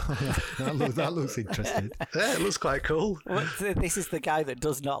or whatever. that looks interesting. Yeah, it looks quite cool. Well, this is the guy that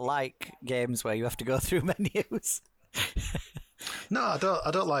does not like games where you have to go through menus. No, I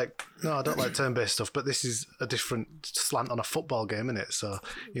don't like turn-based stuff, but this is a different slant on a football game, isn't it? So,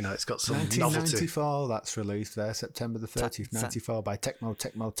 it's got some 1994, novelty. that's released there, September the 30th, 94, by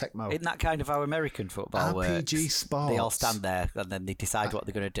Tecmo. Isn't that kind of how American football RPG works? Sports. They all stand there, and then they decide what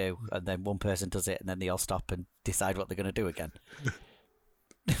they're going to do, and then one person does it, and then they all stop and decide what they're going to do again.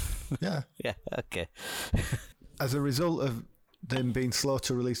 Yeah. Yeah, okay. As a result of them being slow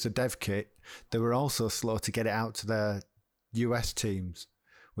to release the dev kit, they were also slow to get it out to their US teams,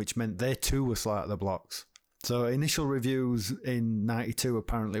 which meant they too were slow out of the blocks. So initial reviews in 92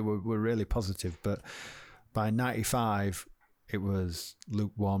 apparently were really positive, but by 95 it was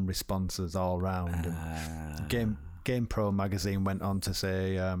lukewarm responses all round. And GamePro magazine went on to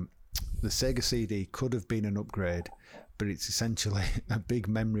say the Sega CD could have been an upgrade, but it's essentially a big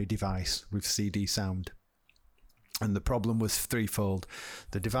memory device with CD sound. And the problem was threefold.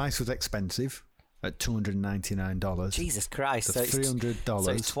 The device was expensive at $299. Jesus Christ. So $300. So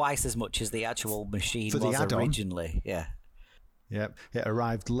it's twice as much as the actual machine for was the add-on. originally. Yeah. Yep. It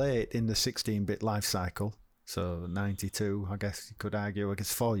arrived late in the 16-bit life cycle. So 92, I guess you could argue. I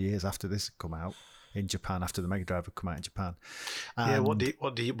guess 4 years after this had come out in Japan, after the Mega Drive had come out in Japan. Yeah, what do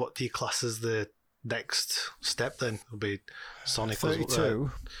you class as the next step then? It'll be Sonic 32.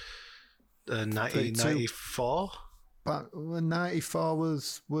 1994. But 94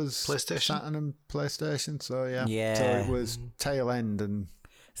 was PlayStation? Saturn and PlayStation, so yeah. Yeah. So it was tail end, and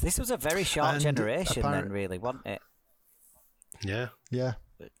So this was a very short And generation then, really, wasn't it? Yeah. yeah.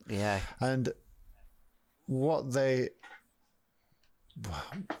 Yeah. And what they,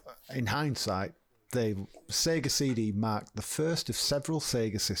 in hindsight, Sega CD marked the first of several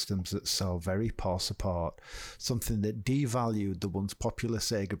Sega systems that saw very poor support, something that devalued the once popular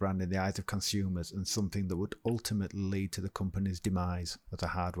Sega brand in the eyes of consumers, and something that would ultimately lead to the company's demise as a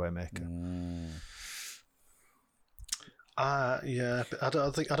hardware maker. Yeah, but I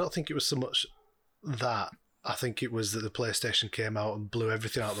don't think it was so much that. I think it was that the PlayStation came out and blew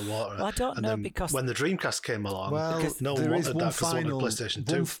everything out of the water. Well, I don't and know, then because when the Dreamcast came along, no one there is wanted that because they wanted PlayStation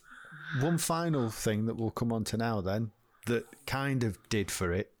 2. One final thing that we'll come on to now then, that kind of did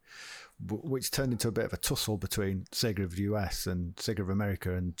for it, which turned into a bit of a tussle between Sega of the US and Sega of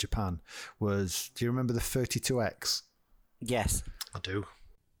America and Japan, was, do you remember the 32X? Yes. I do.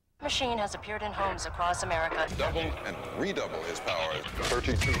 Machine has appeared in homes across America. Double and redouble his power.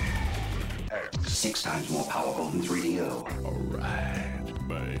 32. 6 times more powerful than 3DO. All right,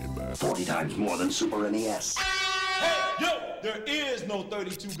 baby. 40 times more than Super NES. Hey, yo! There is no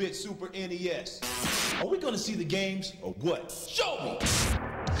 32-bit Super NES. Are we gonna see the games or what? Show me!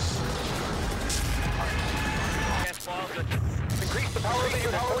 Increase the power of the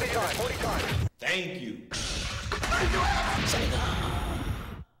unit 40 times. Thank you.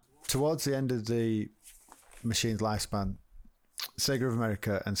 Towards the end of the machine's lifespan, Sega of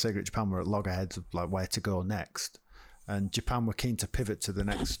America and Sega of Japan were at loggerheads of like where to go next, and Japan were keen to pivot to the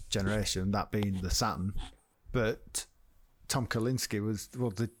next generation, that being the Saturn. But Tom Kalinske was,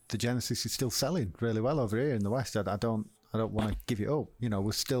 the Genesis is still selling really well over here in the West. I don't want to give it up.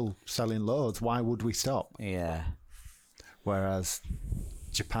 We're still selling loads. Why would we stop? Yeah. Whereas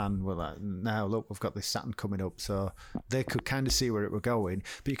Japan were like, now look, we've got this Saturn coming up, so they could kind of see where it were going.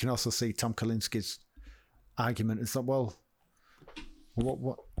 But you can also see Tom Kalinske's argument. It's like, well,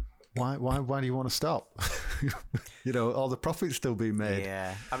 what? Why do you want to stop? All the profits still being made.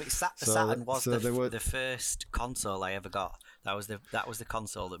 Yeah, I mean, Saturn was the first console I ever got. That was the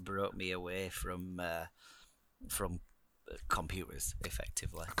console that broke me away from computers,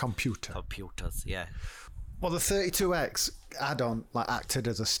 effectively. Computers, yeah. Well, the 32X add-on acted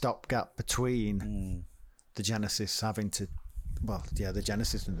as a stopgap between the Genesis the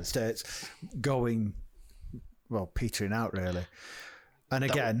Genesis in the States going, petering out really. And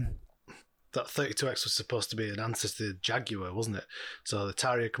again, that 32X was supposed to be an answer to the Jaguar, wasn't it? So the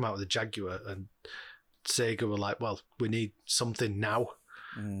Atari had come out with the Jaguar, and Sega were like, well, we need something now.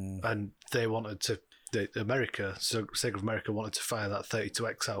 And they wanted to, Sega of America wanted to fire that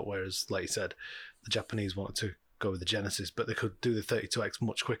 32X out, whereas, like you said, the Japanese wanted to go with the Genesis, but they could do the 32X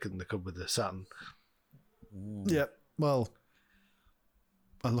much quicker than they could with the Saturn. Yep. Well,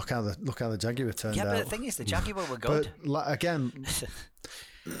 and look how the Jaguar turned out. Yeah, but the thing is, the Jaguar were good. But again,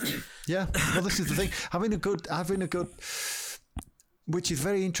 Yeah, well, this is the thing. Having a good, which is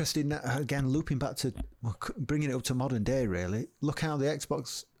very interesting. Again, looping back to bringing it up to modern day. Really, look how the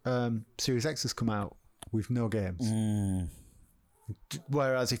Xbox Series X has come out with no games.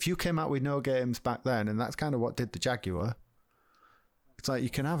 Whereas if you came out with no games back then, and that's kind of what did the Jaguar. It's like you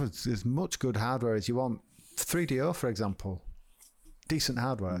can have as much good hardware as you want. 3DO, for example. Decent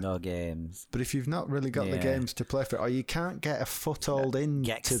hardware. No games. But if you've not really got the games to play for it, or you can't get a foothold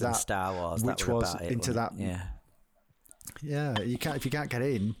into that Star Wars, which was into that. Yeah, you can't. If you can't get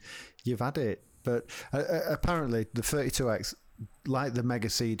in, you've had it. But apparently, the 32X, like the Mega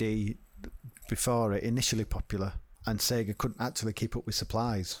CD before it, initially popular, and Sega couldn't actually keep up with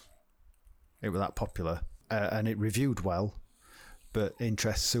supplies. It was that popular, and it reviewed well, but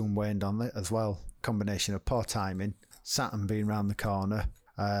interest soon waned on it as well. Combination of poor timing, Saturn being round the corner,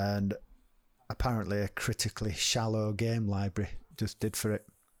 and apparently a critically shallow game library just did for it.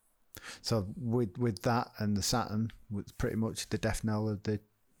 So with that and the Saturn, was pretty much the death knell of the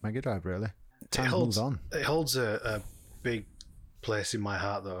Mega Drive, really. Time moves on. It holds a big place in my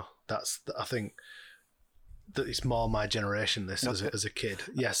heart, though. I think that it's more my generation. This as a kid.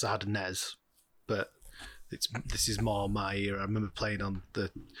 Yes, I had a NES, but this is more my era. I remember playing on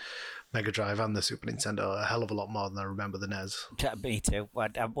the Mega Drive and the Super Nintendo a hell of a lot more than I remember the NES. Me too.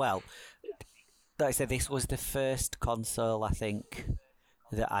 Well, like I said, this was the first console, I think,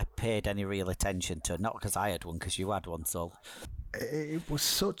 that I paid any real attention to. Not because I had one, because you had one, so... It was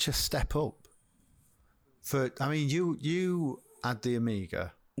such a step up. You had the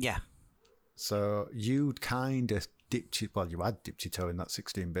Amiga. Yeah. So you'd kind of dipped... Well, you had dipped your toe in that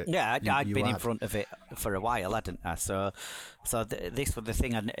 16-bit. Yeah, I'd been in front of it for a while, hadn't I? So this was the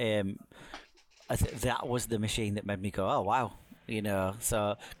thing, and that was the machine that made me go, oh, wow. You know,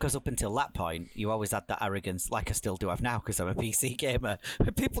 so because up until that point, you always had that arrogance, like I still do have now, because I'm a PC gamer.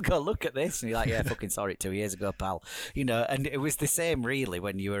 People go, look at this, and you're like, yeah, fucking saw it 2 years ago, pal. You know, and it was the same really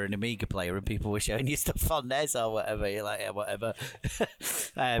when you were an Amiga player and people were showing you stuff on NES or whatever. You're like, yeah, whatever.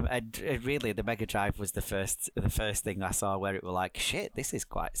 And really, the Mega Drive was the first thing I saw where it was like, shit, this is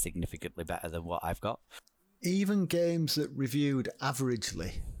quite significantly better than what I've got. Even games that reviewed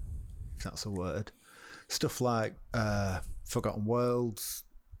averagely, if that's a word, stuff like Forgotten Worlds,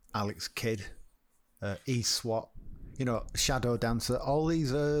 Alex Kidd, eSWAT, Shadow Dancer, all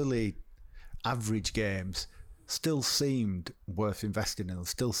these early average games still seemed worth investing in,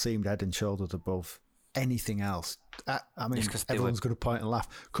 still seemed head and shoulders above anything else. I mean, everyone's going to point and laugh.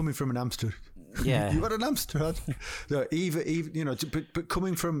 Coming from an Amstrad. Yeah. You had an Amstrad. No, even but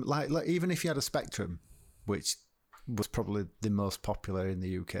coming from, like, even if you had a Spectrum, which was probably the most popular in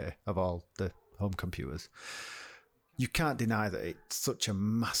the UK of all the home computers, you can't deny that it's such a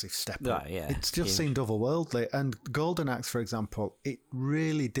massive step up. Yeah, it just seemed otherworldly. And Golden Axe, for example, it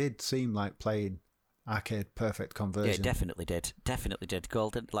really did seem like playing arcade perfect conversion. Yeah, it definitely did. Definitely did.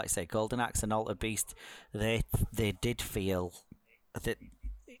 Golden Axe and Alter Beast, they did feel that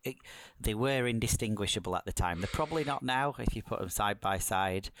they were indistinguishable at the time. They're probably not now if you put them side by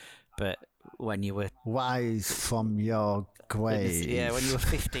side, but when you were wise from your grave. Yeah, when you were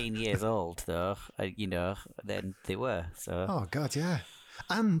 15 years old, though, then they were. So. Oh God, yeah.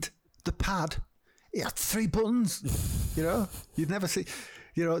 And the pad, it had 3 buttons. You'd never see.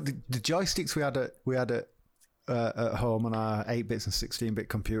 The joysticks we had at home on our 8-bits and 16-bit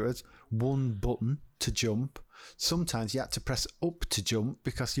computers. 1 button to jump. Sometimes you had to press up to jump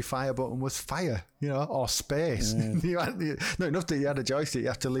because your fire button was fire, or space. Not enough that you had a joystick, you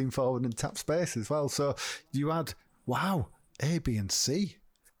had to lean forward and tap space as well. So you had, A, B, and C.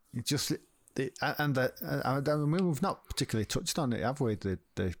 It just, we've not particularly touched on it, have we?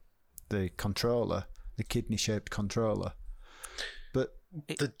 The controller, the kidney-shaped controller. But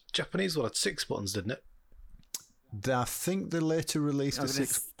the Japanese one had 6 buttons, didn't it? I think they later released a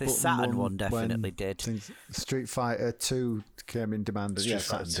 6-button Saturn one definitely did. Street Fighter 2 came in demand. Yeah,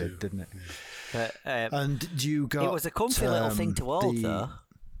 Saturn did, didn't it? But, and you got... It was a comfy little thing to hold, though.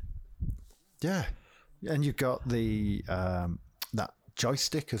 Yeah. And you got the that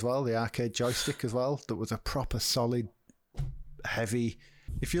joystick as well, the arcade joystick as well, that was a proper solid, heavy...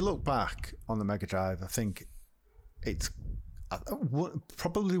 If you look back on the Mega Drive, I think it's...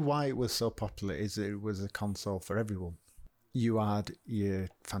 probably why it was so popular is that it was a console for everyone. You had your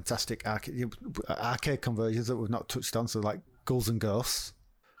fantastic arcade conversions that we've not touched on, so like Ghouls and Ghosts,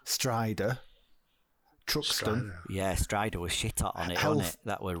 Strider, Truxton. Yeah, Strider was shit hot on it, wasn't it?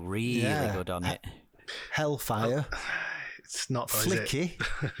 That were really good on it. Hellfire. It's not Flicky.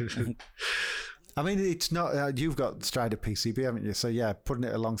 I mean, it's not. You've got Strider PCB, haven't you? So yeah, putting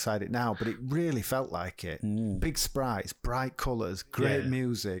it alongside it now, but it really felt like it. Big sprites, bright colours, great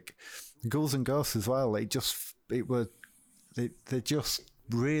music, Ghouls and Ghosts as well. They just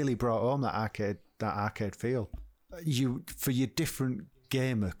really brought home that arcade feel. For your different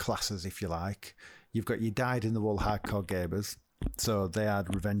gamer classes, if you like, you've got your dyed in the wool hardcore gamers. So they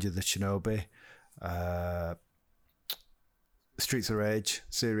had Revenge of the Shinobi, Streets of Rage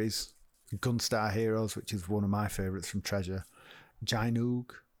series, Gunstar Heroes, which is one of my favourites from Treasure,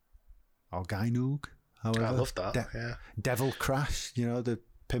 Gynoog, however. I love that. Devil Crash, the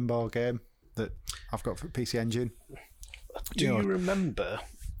pinball game that I've got for PC Engine. Do you remember?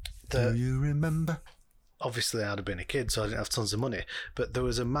 Do you remember? Obviously, I'd have been a kid, so I didn't have tons of money. But there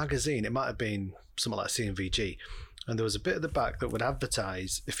was a magazine. It might have been something like CMVG, and there was a bit at the back that would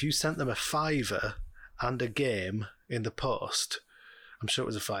advertise if you sent them a £5 and a game in the post. I'm sure it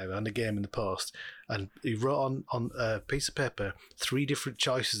was a £5 and a game in the post, and he wrote on a piece of paper 3 different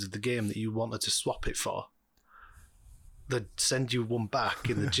choices of the game that you wanted to swap it for. They'd send you one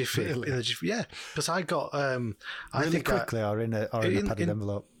back in the jiffy. Really? In the jiffy, yeah. Because I got really quickly, or in a padded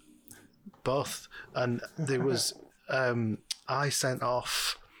envelope. Both, and there was I sent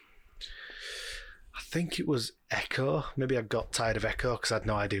off. I think it was Echo. Maybe I got tired of Echo because I had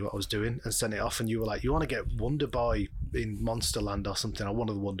no idea what I was doing and sent it off. And you were like, "You want to get Wonder Boy in Monsterland or something?" Or one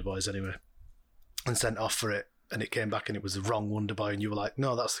of the Wonder Boys anyway, and sent off for it. And it came back and it was the wrong Wonder Boy, and you were like,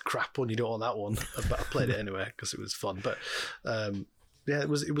 "No, that's the crap one. You don't want that one." But I played it anyway because it was fun. But it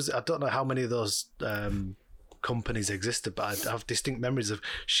was. I don't know how many of those companies existed, but I have distinct memories of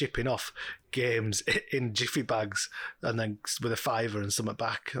shipping off games in jiffy bags and then with a £5 and something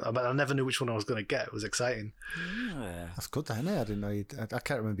back. I never knew which one I was going to get. It was exciting. Yeah. That's good, isn't it? I didn't know. I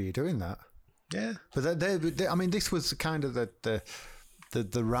can't remember you doing that. Yeah, but I mean, this was kind of the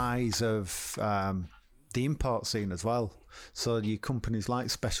rise of the import scene as well. So your companies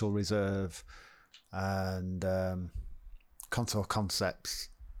like Special Reserve and Console Concepts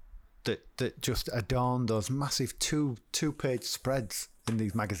that just adorned those massive two-page spreads in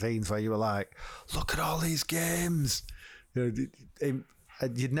these magazines where you were like, look at all these games. You'd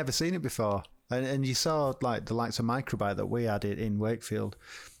never seen it before. And you saw like the likes of Microbyte that we had in Wakefield,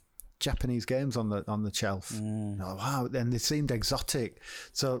 Japanese games on the shelf. Oh, wow, and they seemed exotic.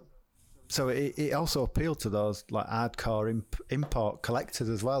 So it also appealed to those like hardcore import collectors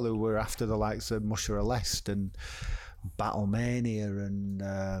as well, who were after the likes of Musha Aleste and Battlemania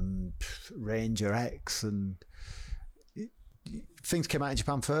and Ranger X, and things came out in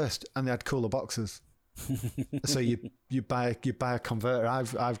Japan first, and they had cooler boxes. So you buy a converter.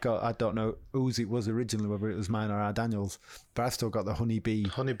 I've got, I don't know whose it was originally, whether it was mine or our Daniel's, but I've still got the Honeybee,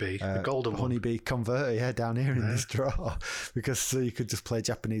 the golden Honeybee converter, down here in this drawer, because so you could just play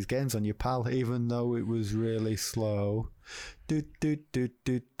Japanese games on your PAL, even though it was really slow. I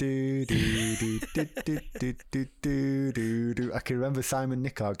can remember Simon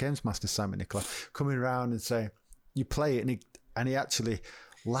Nicola, Games Master Simon Nicola, coming around and saying, "You play it," and he actually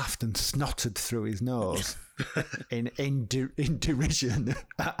laughed and snotted through his nose in derision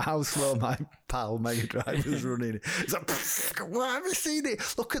at how slow my PAL Mega Drive was running. It's like, why have you seen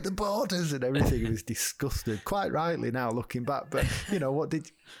it? Look at the borders and everything. He was disgusted, quite rightly now looking back. But what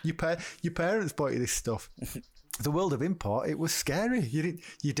did your parents bought you this stuff? The world of import, it was scary.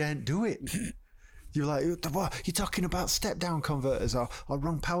 You daren't do it. You're like, what? You're talking about step-down converters or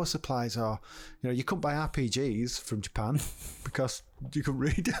wrong power supplies, or you couldn't buy RPGs from Japan because you couldn't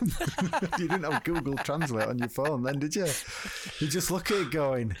read them. You didn't have Google Translate on your phone then, did you? You just look at it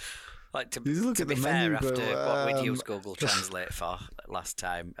going. Like to be fair, after what we'd used Google Translate for last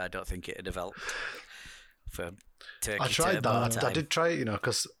time, I don't think it had developed for Turkey. I tried that. I did try it,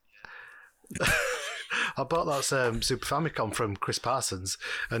 because I bought that Super Famicom from Chris Parsons,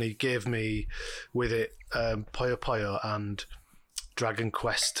 and he gave me with it Puyo Puyo and Dragon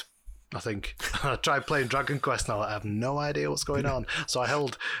Quest, I think. I tried playing Dragon Quest and I have no idea what's going on. So I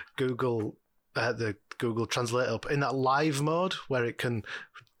held the Google Translate up in that live mode where it can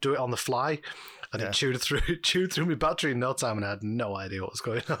do it on the fly, and it chewed through my battery in no time, and I had no idea what was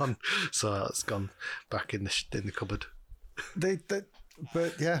going on. So it's gone back in the cupboard.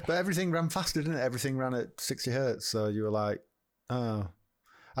 But everything ran faster, didn't it? Everything ran at 60 hertz. So you were like, oh.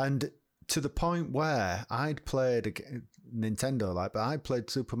 And to the point where I'd played Nintendo, but I played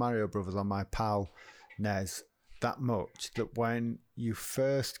Super Mario Brothers on my PAL NES that much that when you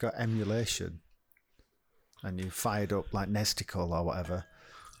first got emulation and you fired up like Nesticle or whatever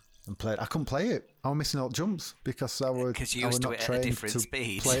and played, I couldn't play it. I was missing all jumps because I was not trained to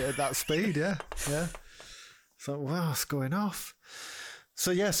play it at that speed. Yeah. So, wow, what's going off?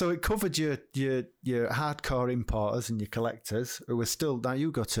 So it covered your hardcore importers and your collectors who were still. Now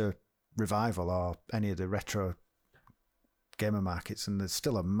you go to Revival or any of the retro gamer markets, and there's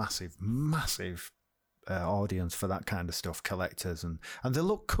still a massive audience for that kind of stuff, collectors, and they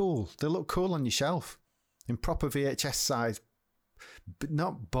look cool. They look cool on your shelf in proper VHS size, but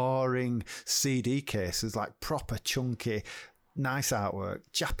not boring CD cases, like proper chunky, nice artwork,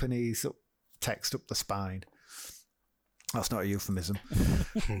 Japanese text up the spine. That's not a euphemism.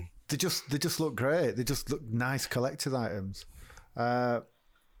 They just look great. They just look nice collector's items. But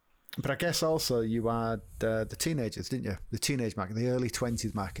I guess also you had the teenagers, didn't you? The teenage market, the early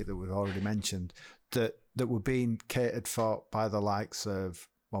 20s market that we've already mentioned, that were being catered for by the likes of,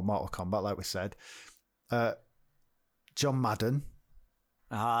 well, Mortal Kombat, like we said, John Madden.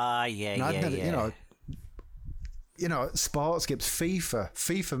 You know, sports games,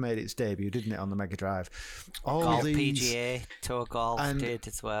 FIFA made its debut, didn't it, on the Mega Drive? Golf, PGA, Tour Golf did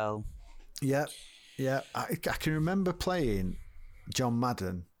as well. Yeah. I can remember playing John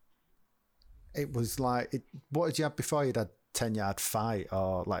Madden. It was like, what did you have before? You'd had 10-yard fight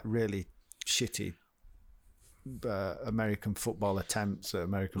or like really shitty American football attempts at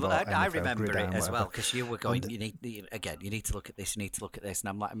American football. I remember it as well, because you were going, you need to look at this, and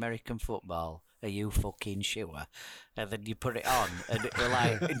I'm like, American football, are you fucking sure? And then you put it on, and it was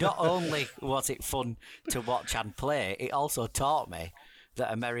like, not only was it fun to watch and play, it also taught me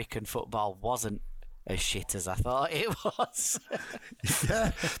that American football wasn't as shit as I thought it was.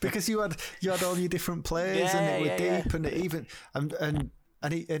 Yeah, because you had all your different players, and they were deep, and it even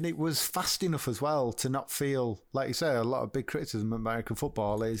and it was fast enough as well to not feel, like you say, a lot of big criticism of American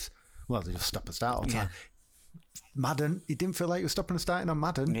football is, well, they just stop and start all the time. Madden, it didn't feel like you were stopping and starting on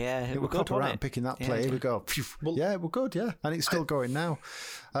Madden. Yeah, it was good, right? Picking that play, we go. Well, yeah, we're good. Yeah, and it's still going now.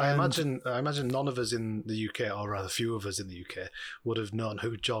 I imagine none of us in the UK, or rather few of us in the UK, would have known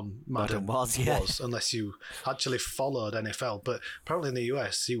who John Madden was unless you actually followed NFL. But apparently in the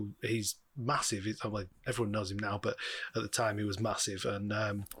US, he's massive. Everyone knows him now, but at the time he was massive.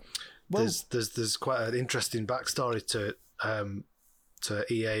 And there's quite an interesting backstory to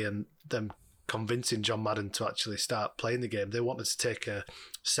EA and them convincing John Madden to actually start playing the game. They wanted to take a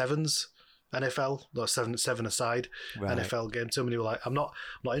sevens NFL, or seven-a-side NFL game to them, and they were like, I'm not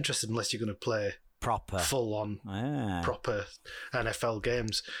interested unless you're going to play proper, full-on, proper NFL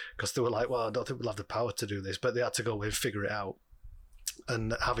games, because they were like, well, I don't think we'll have the power to do this, but they had to go away and figure it out.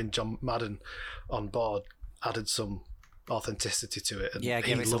 And having John Madden on board added some authenticity to it, and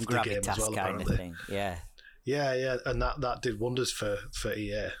give it some gravitas as well, kind apparently. Of thing. Yeah, and that did wonders for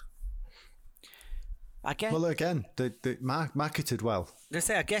EA. Well, again, they marketed well.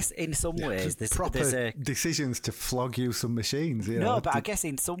 I guess in some ways there's proper decisions to flog you some machines. But I guess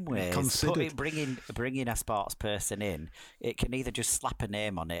in some ways, bringing a sports person in, it can either just slap a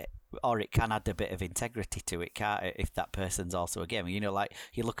name on it, or it can add a bit of integrity to it, can't it, if that person's also a gamer. You know, like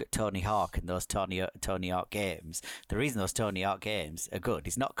you look at Tony Hawk and those Tony Hawk games. The reason those Tony Hawk games are good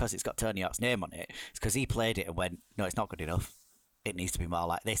is not because it's got Tony Hawk's name on it. It's because he played it and went, no, it's not good enough. It needs to be more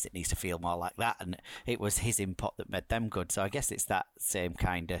like this, it needs to feel more like that, and it was his input that made them good. So I guess it's that same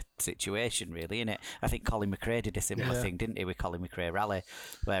kind of situation, really, isn't it? I think Colin McRae did a similar thing, didn't he, with Colin McRae Rally,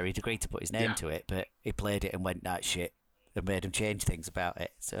 where he'd agreed to put his name to it, but he played it and went, that shit, and made him change things about it.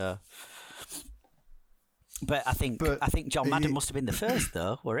 So, but I think John Madden must have been the first,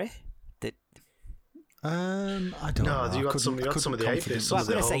 though, were he? I don't know. You had some of the 8-bits. Well, I'm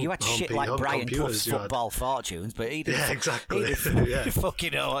going to say you had shit like Brian Clough's Football Fortunes, but he didn't. Yeah, exactly. He didn't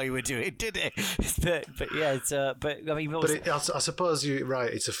fucking know what he was doing, did he? But I mean, I suppose you're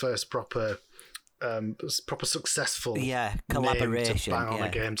right. It's a first proper successful collaboration name to bang on a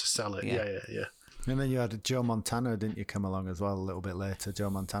game to sell it. Yeah. And then you had Joe Montana, didn't you, come along as well a little bit later? Joe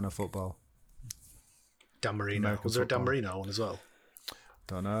Montana Football. Dan Marino. Was there a Dan Marino one as well?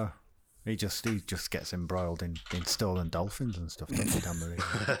 Don't know. He just gets embroiled in stolen dolphins and stuff, doesn't he, Dan Marino?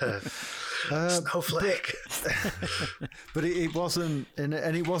 Snowflake. But it wasn't, and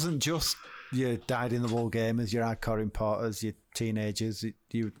it wasn't just your dyed-in-the-wool gamers, your hardcore importers, your teenagers,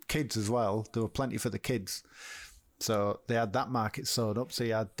 your kids as well. There were plenty for the kids. So they had that market sewed up. So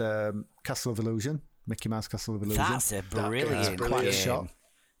you had Castle of Illusion, Mickey Mouse Castle of Illusion. That's a brilliant quite shot.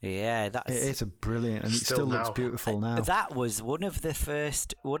 Yeah, it's a brilliant, and it still looks beautiful now. That was one of the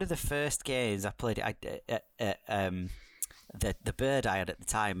first games I played. The Bird I had at the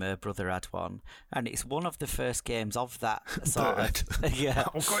time, her brother had one, and it's one of the first games of that sort of. Yeah,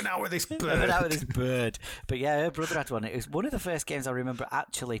 I'm going out with this bird. But yeah, her brother had one. It was one of the first games I remember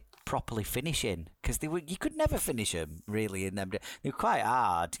actually properly finishing, because you could never finish them really in them. They were quite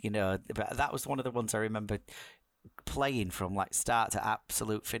hard, you know. But that was one of the ones I remember playing from like start to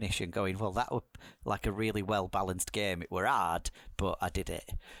absolute finish and going, well, that was like a really well balanced game. It were hard, but I did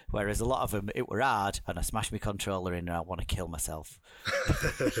it. Whereas a lot of them, it were hard, and I smashed my controller in, and I want to kill myself.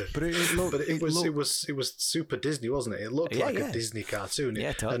 But it was super Disney, wasn't it? It looked like a Disney cartoon.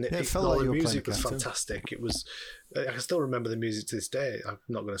 Yeah, totally. And it felt like the you were music playing a was cartoon. fantastic. It was. I can still remember the music to this day. I'm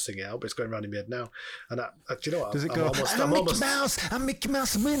not going to sing it out, but it's going around in my head now. And do you know what? Does it go? I'm Mickey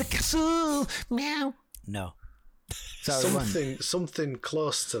Mouse. I'm in a castle. Meow. No. Something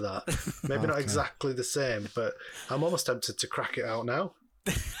close to that. Maybe not exactly the same, but I'm almost tempted to crack it out now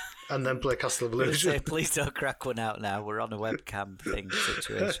and then play Castle of Illusion. Please don't crack one out now. We're on a webcam thing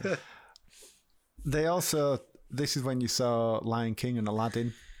situation. They also, this is when you saw Lion King and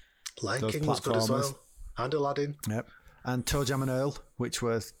Aladdin. Lion King was good as well. And Aladdin. Yep. And Toe Jam and Earl, which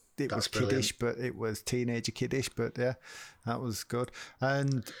was was kiddish, but it was teenager kiddish, but yeah, that was good.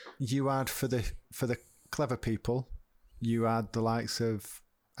 And you had for the clever people, you had the likes of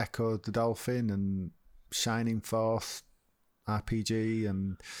Echo the Dolphin and Shining Force RPG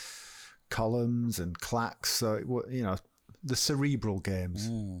and Columns and Clacks. So the cerebral games,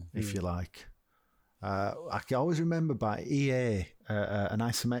 if you like. I can always remember by EA an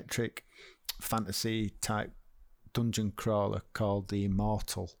isometric fantasy type dungeon crawler called The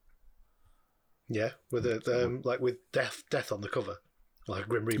Immortal. Yeah, with with death on the cover, like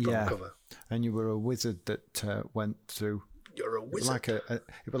Grim Reaper on the cover. And you were a wizard that went through. You're a wizard.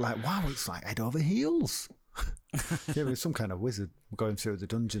 It was like, wow, it's like head over heels. Yeah, it was some kind of wizard going through the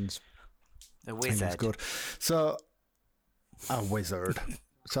dungeons. A wizard. It was good. So, a wizard.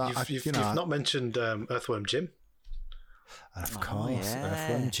 So you've not mentioned Earthworm Jim. Of course,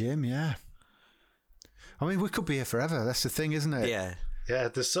 Earthworm Jim. Yeah. I mean, we could be here forever. That's the thing, isn't it? Yeah. Yeah.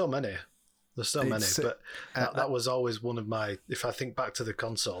 There's so many. But that was always one of my. If I think back to the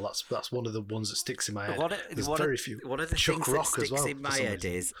console, that's one of the ones that sticks in my head. There's very few. One of the Chuck things Rock that as sticks well, in my head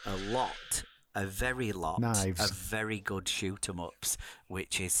is a very lot Knives. of very good shoot 'em ups,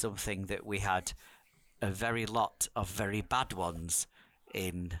 which is something that we had a very lot of very bad ones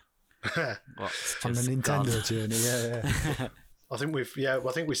in. What's on the Nintendo journey, yeah. I think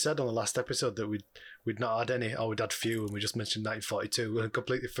we said on the last episode that we'd not had any, or we'd had few, and we just mentioned 1942 and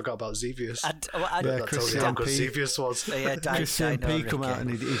completely forgot about Xevious. Christian how good Xevious was. Christian P come out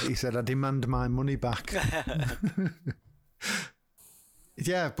and he said, "I demand my money back."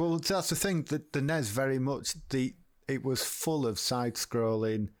 Yeah, but that's the thing. The NES very much it was full of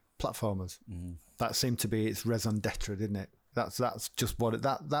side-scrolling platformers. That seemed to be its raison d'etre, didn't it? That's just what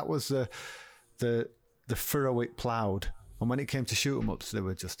that was the furrow it ploughed. And when it came to shoot 'em ups, they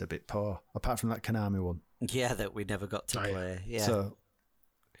were just a bit poor. Apart from that Konami one. Yeah, that we never got to play. Yeah.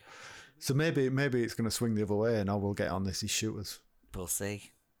 So maybe it's going to swing the other way, and all we'll get on this is shooters. We'll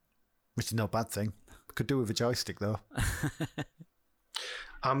see. Which is no bad thing. Could do with a joystick though.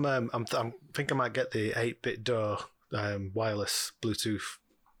 I think I might get the 8-bit wireless Bluetooth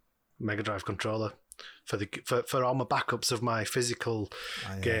Mega Drive controller for all my backups of my physical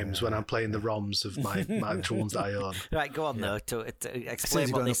games when I'm playing the ROMs of my actual ones that I own. Right, go on though to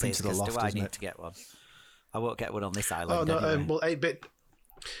explain what this is, because do I need to get one? I won't get one on this island. Oh no, anyway. well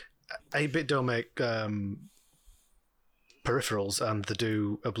 8-bit don't make peripherals, and they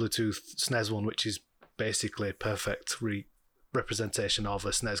do a Bluetooth SNES one, which is basically a perfect representation of a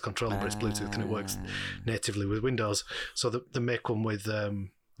SNES controller, but it's Bluetooth and it works natively with Windows. So they make one with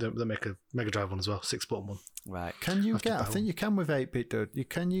they make a Mega Drive one as well, 6-button one. Right. Can you get? I think you can with 8-bit, dude.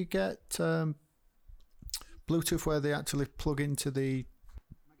 Can you get Bluetooth where they actually plug into the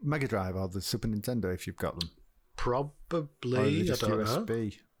Mega Drive or the Super Nintendo if you've got them? Probably. Or is it just I don't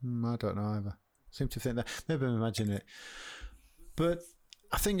USB? know. I don't know either. Seem to think that. Maybe I'm imagining it. But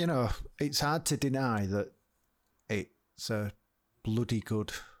I think, it's hard to deny that it's a bloody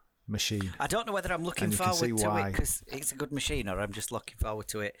good machine. I don't know whether I'm looking forward to it because it's a good machine, or I'm just looking forward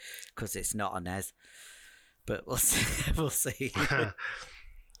to it because it's not a NES. But we'll see. We'll see.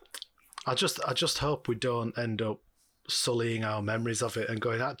 I just hope we don't end up sullying our memories of it and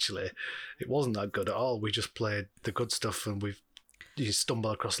going, actually, it wasn't that good at all. We just played the good stuff and you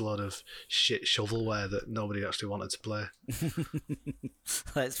stumble across a lot of shit shovelware that nobody actually wanted to play.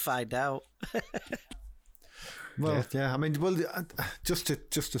 Let's find out. Well, yeah. I mean, just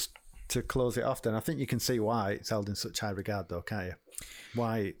to close it off, then I think you can see why it's held in such high regard, though, can't you?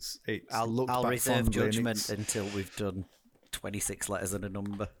 Why I'll reserve judgment until we've done 26 letters and a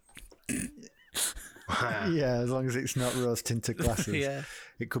number. Yeah, as long as it's not rose tinted glasses. Yeah,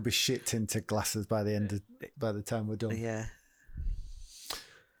 it could be shit tinted glasses by the time we're done. Yeah.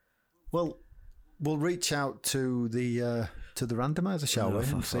 Well, we'll reach out to the to the randomizer, shall we?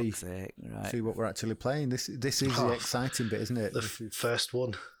 And see right. see what we're actually playing. This is the exciting bit, isn't it? The first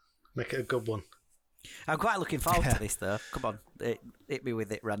one. Make it a good one. I'm quite looking forward to this, though. Come on, hit me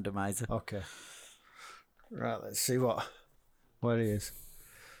with it, randomizer. Okay. Right, let's see what it is.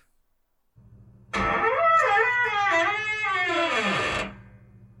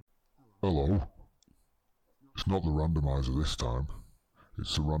 Hello. It's not the randomizer this time.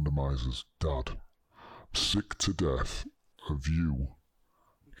 It's the randomizer's dad. I'm sick to death of you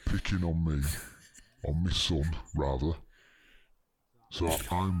picking on me, on my son, rather. So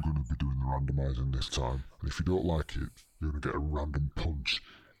I'm going to be doing the randomizing this time. And if you don't like it, you're going to get a random punch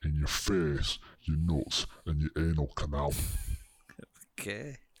in your face, your nuts, and your anal canal.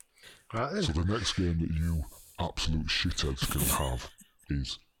 Okay. Right then. So the next game that you absolute shitheads can have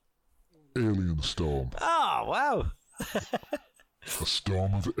is Alien Storm. Oh, wow. A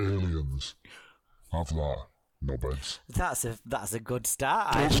storm of aliens. Have that, knobheads. That's a good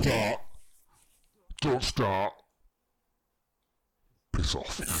start. Don't start. Piss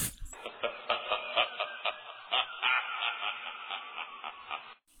off.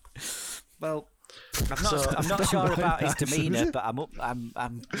 Well, I'm not sure about his demeanour, but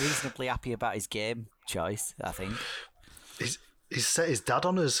I'm reasonably happy about his game choice, I think. He's set his dad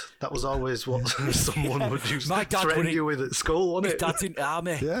on us. That was always what someone would use to threaten you with at school, wasn't it? His dad's in the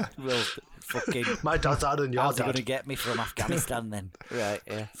army. Yeah. Well, fucking. My dad's dad and your how's dad. How's he going to get me from Afghanistan then? Right,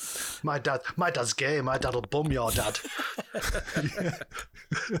 yeah. My dad's gay. My dad'll bum your dad.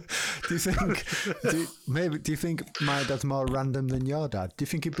 Do you think my dad's more random than your dad? Do you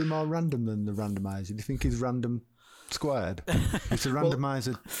think he'd be more random than the randomizer? Do you think he's random squared? Is the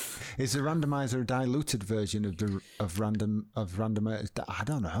randomizer is the randomizer a diluted version of randomizer? I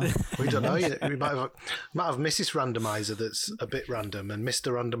don't know. We don't know yet. We might have Mrs. Randomizer that's a bit random and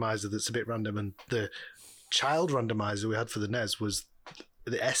Mr. Randomizer that's a bit random, and the child randomizer we had for the NES was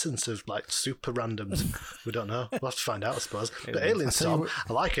the essence of like super randoms. We don't know. We'll have to find out, I suppose. But Alien Storm,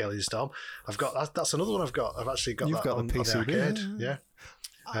 I like Alien Storm. I've got that's another one I've got. I've actually got that on the arcade. Yeah.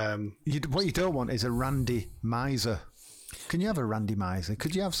 What you don't want is a randy miser. Can you have a randy miser?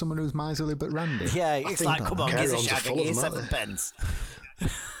 Could you have someone who's miserly but randy? Yeah, it's like, come on, give us a shag and give you 7 pence.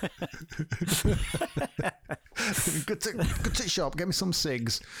 Go to the shop, get me some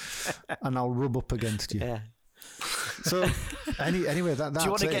cigs, and I'll rub up against you. Yeah. So, anyway, that's do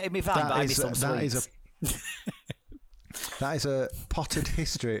you want to get in my van? Buy me some sweets. That is a potted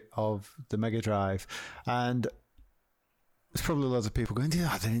history of the Mega Drive, and there's probably loads of people going,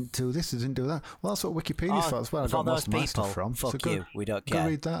 yeah, they didn't do this, they didn't do that. Well, that's what Wikipedia's for. That's where I got most of my stuff from. Fuck so you, we don't care. Go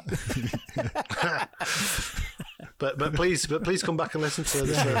read that. but please come back and listen to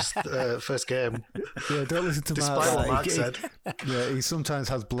the first game. Yeah, don't listen to despite what Mark said. Yeah, he sometimes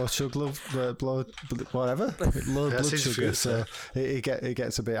has blood sugar, low blood sugar, so he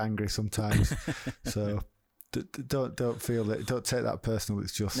gets a bit angry sometimes. So don't feel that. Don't take that personal.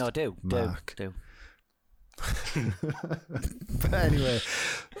 It's just Mark. Do. But anyway,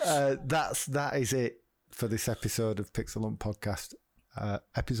 that is it for this episode of Pixel Hunt Podcast.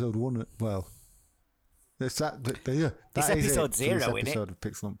 Episode 1. Well, it's episode 0, isn't it? Episode of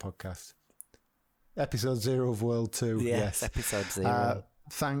Pixel Hunt Podcast. Episode 0 of World 2. Yes, episode 0.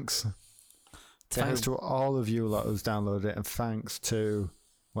 Thanks to all of you lot who's downloaded it, and thanks to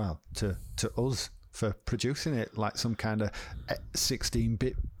us for producing it like some kind of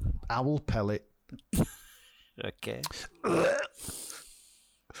 16-bit owl pellet. Okay.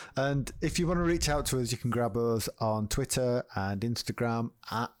 And if you want to reach out to us, you can grab us on Twitter and Instagram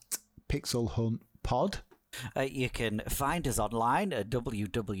at PixelHuntPod. You can find us online at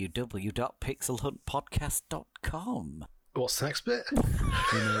www.pixelhuntpodcast.com. What's the next bit?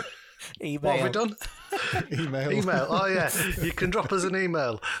 Email. What have we done? Email. Oh, yeah. You can drop us an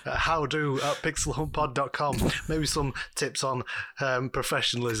email at howdo@pixelhuntpod.com. Maybe some tips on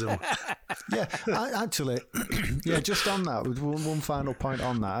professionalism. Yeah, just on that, with one final point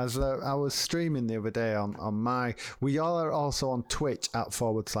on that. As I was streaming the other day on my... We are also on Twitch at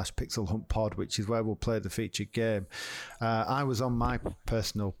 /PixelHuntPod, which is where we'll play the featured game. I was on my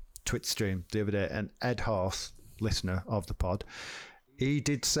personal Twitch stream the other day, and Ed Horse, listener of the pod, he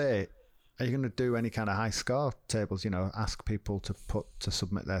did say, are you going to do any kind of high score tables, ask people to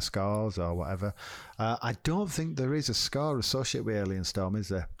submit their scores or whatever? I don't think there is a score associated with Alien Storm, is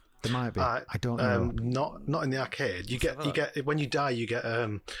there? There might be. I don't know. Not in the arcade. You get when you die, you get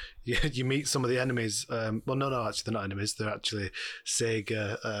you meet some of the enemies. Well, no, actually they're not enemies. They're actually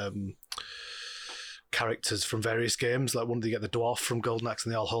Sega characters from various games. Like one, you get the dwarf from Golden Axe,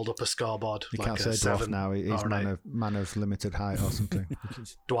 and they all hold up a scoreboard. You like can't say dwarf now. He's man of limited height or something.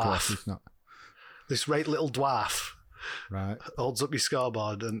 Dwarf. He's not. This great little dwarf Right. Holds up your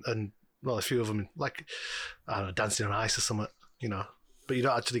scoreboard and well, a few of them, like, I don't know, dancing on ice or something, you know. But you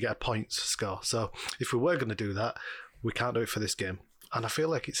don't actually get a points score. So if we were going to do that, we can't do it for this game. And I feel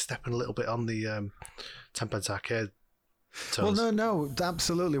like it's stepping a little bit on the 10pence arcade toes. Well, no,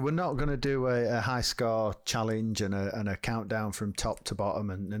 absolutely. We're not going to do a high score challenge and a countdown from top to bottom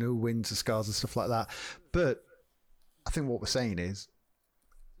and who wins the scores and stuff like that. But I think what we're saying is,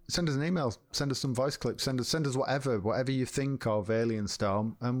 send us an email, send us some voice clips, send us whatever you think of Alien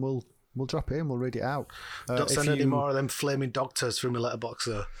Storm, and we'll drop it in, we'll read it out. Don't send any more of them flaming doctors through my letterbox,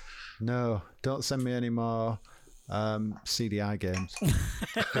 though. No, don't send me any more CDI games.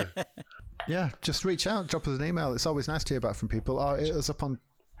 Yeah, just reach out, drop us an email. It's always nice to hear back from people. Or hit us up on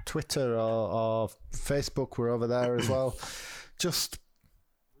Twitter or Facebook. We're over there as well.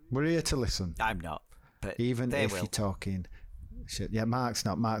 We're here to listen. I'm not, but even if will. you're talking shit. Yeah, Mark's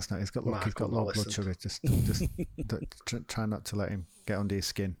not. He's got low blood sugar. Just try not to let him get under your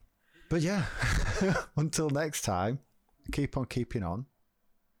skin. But yeah, until next time, keep on keeping on.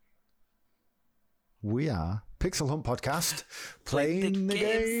 We are Pixel Hunt Podcast, playing the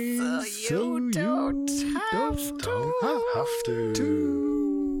game so you don't have to.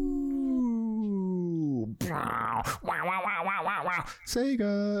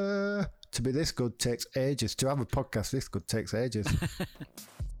 Sega. To be this good takes ages. To have a podcast this good takes ages.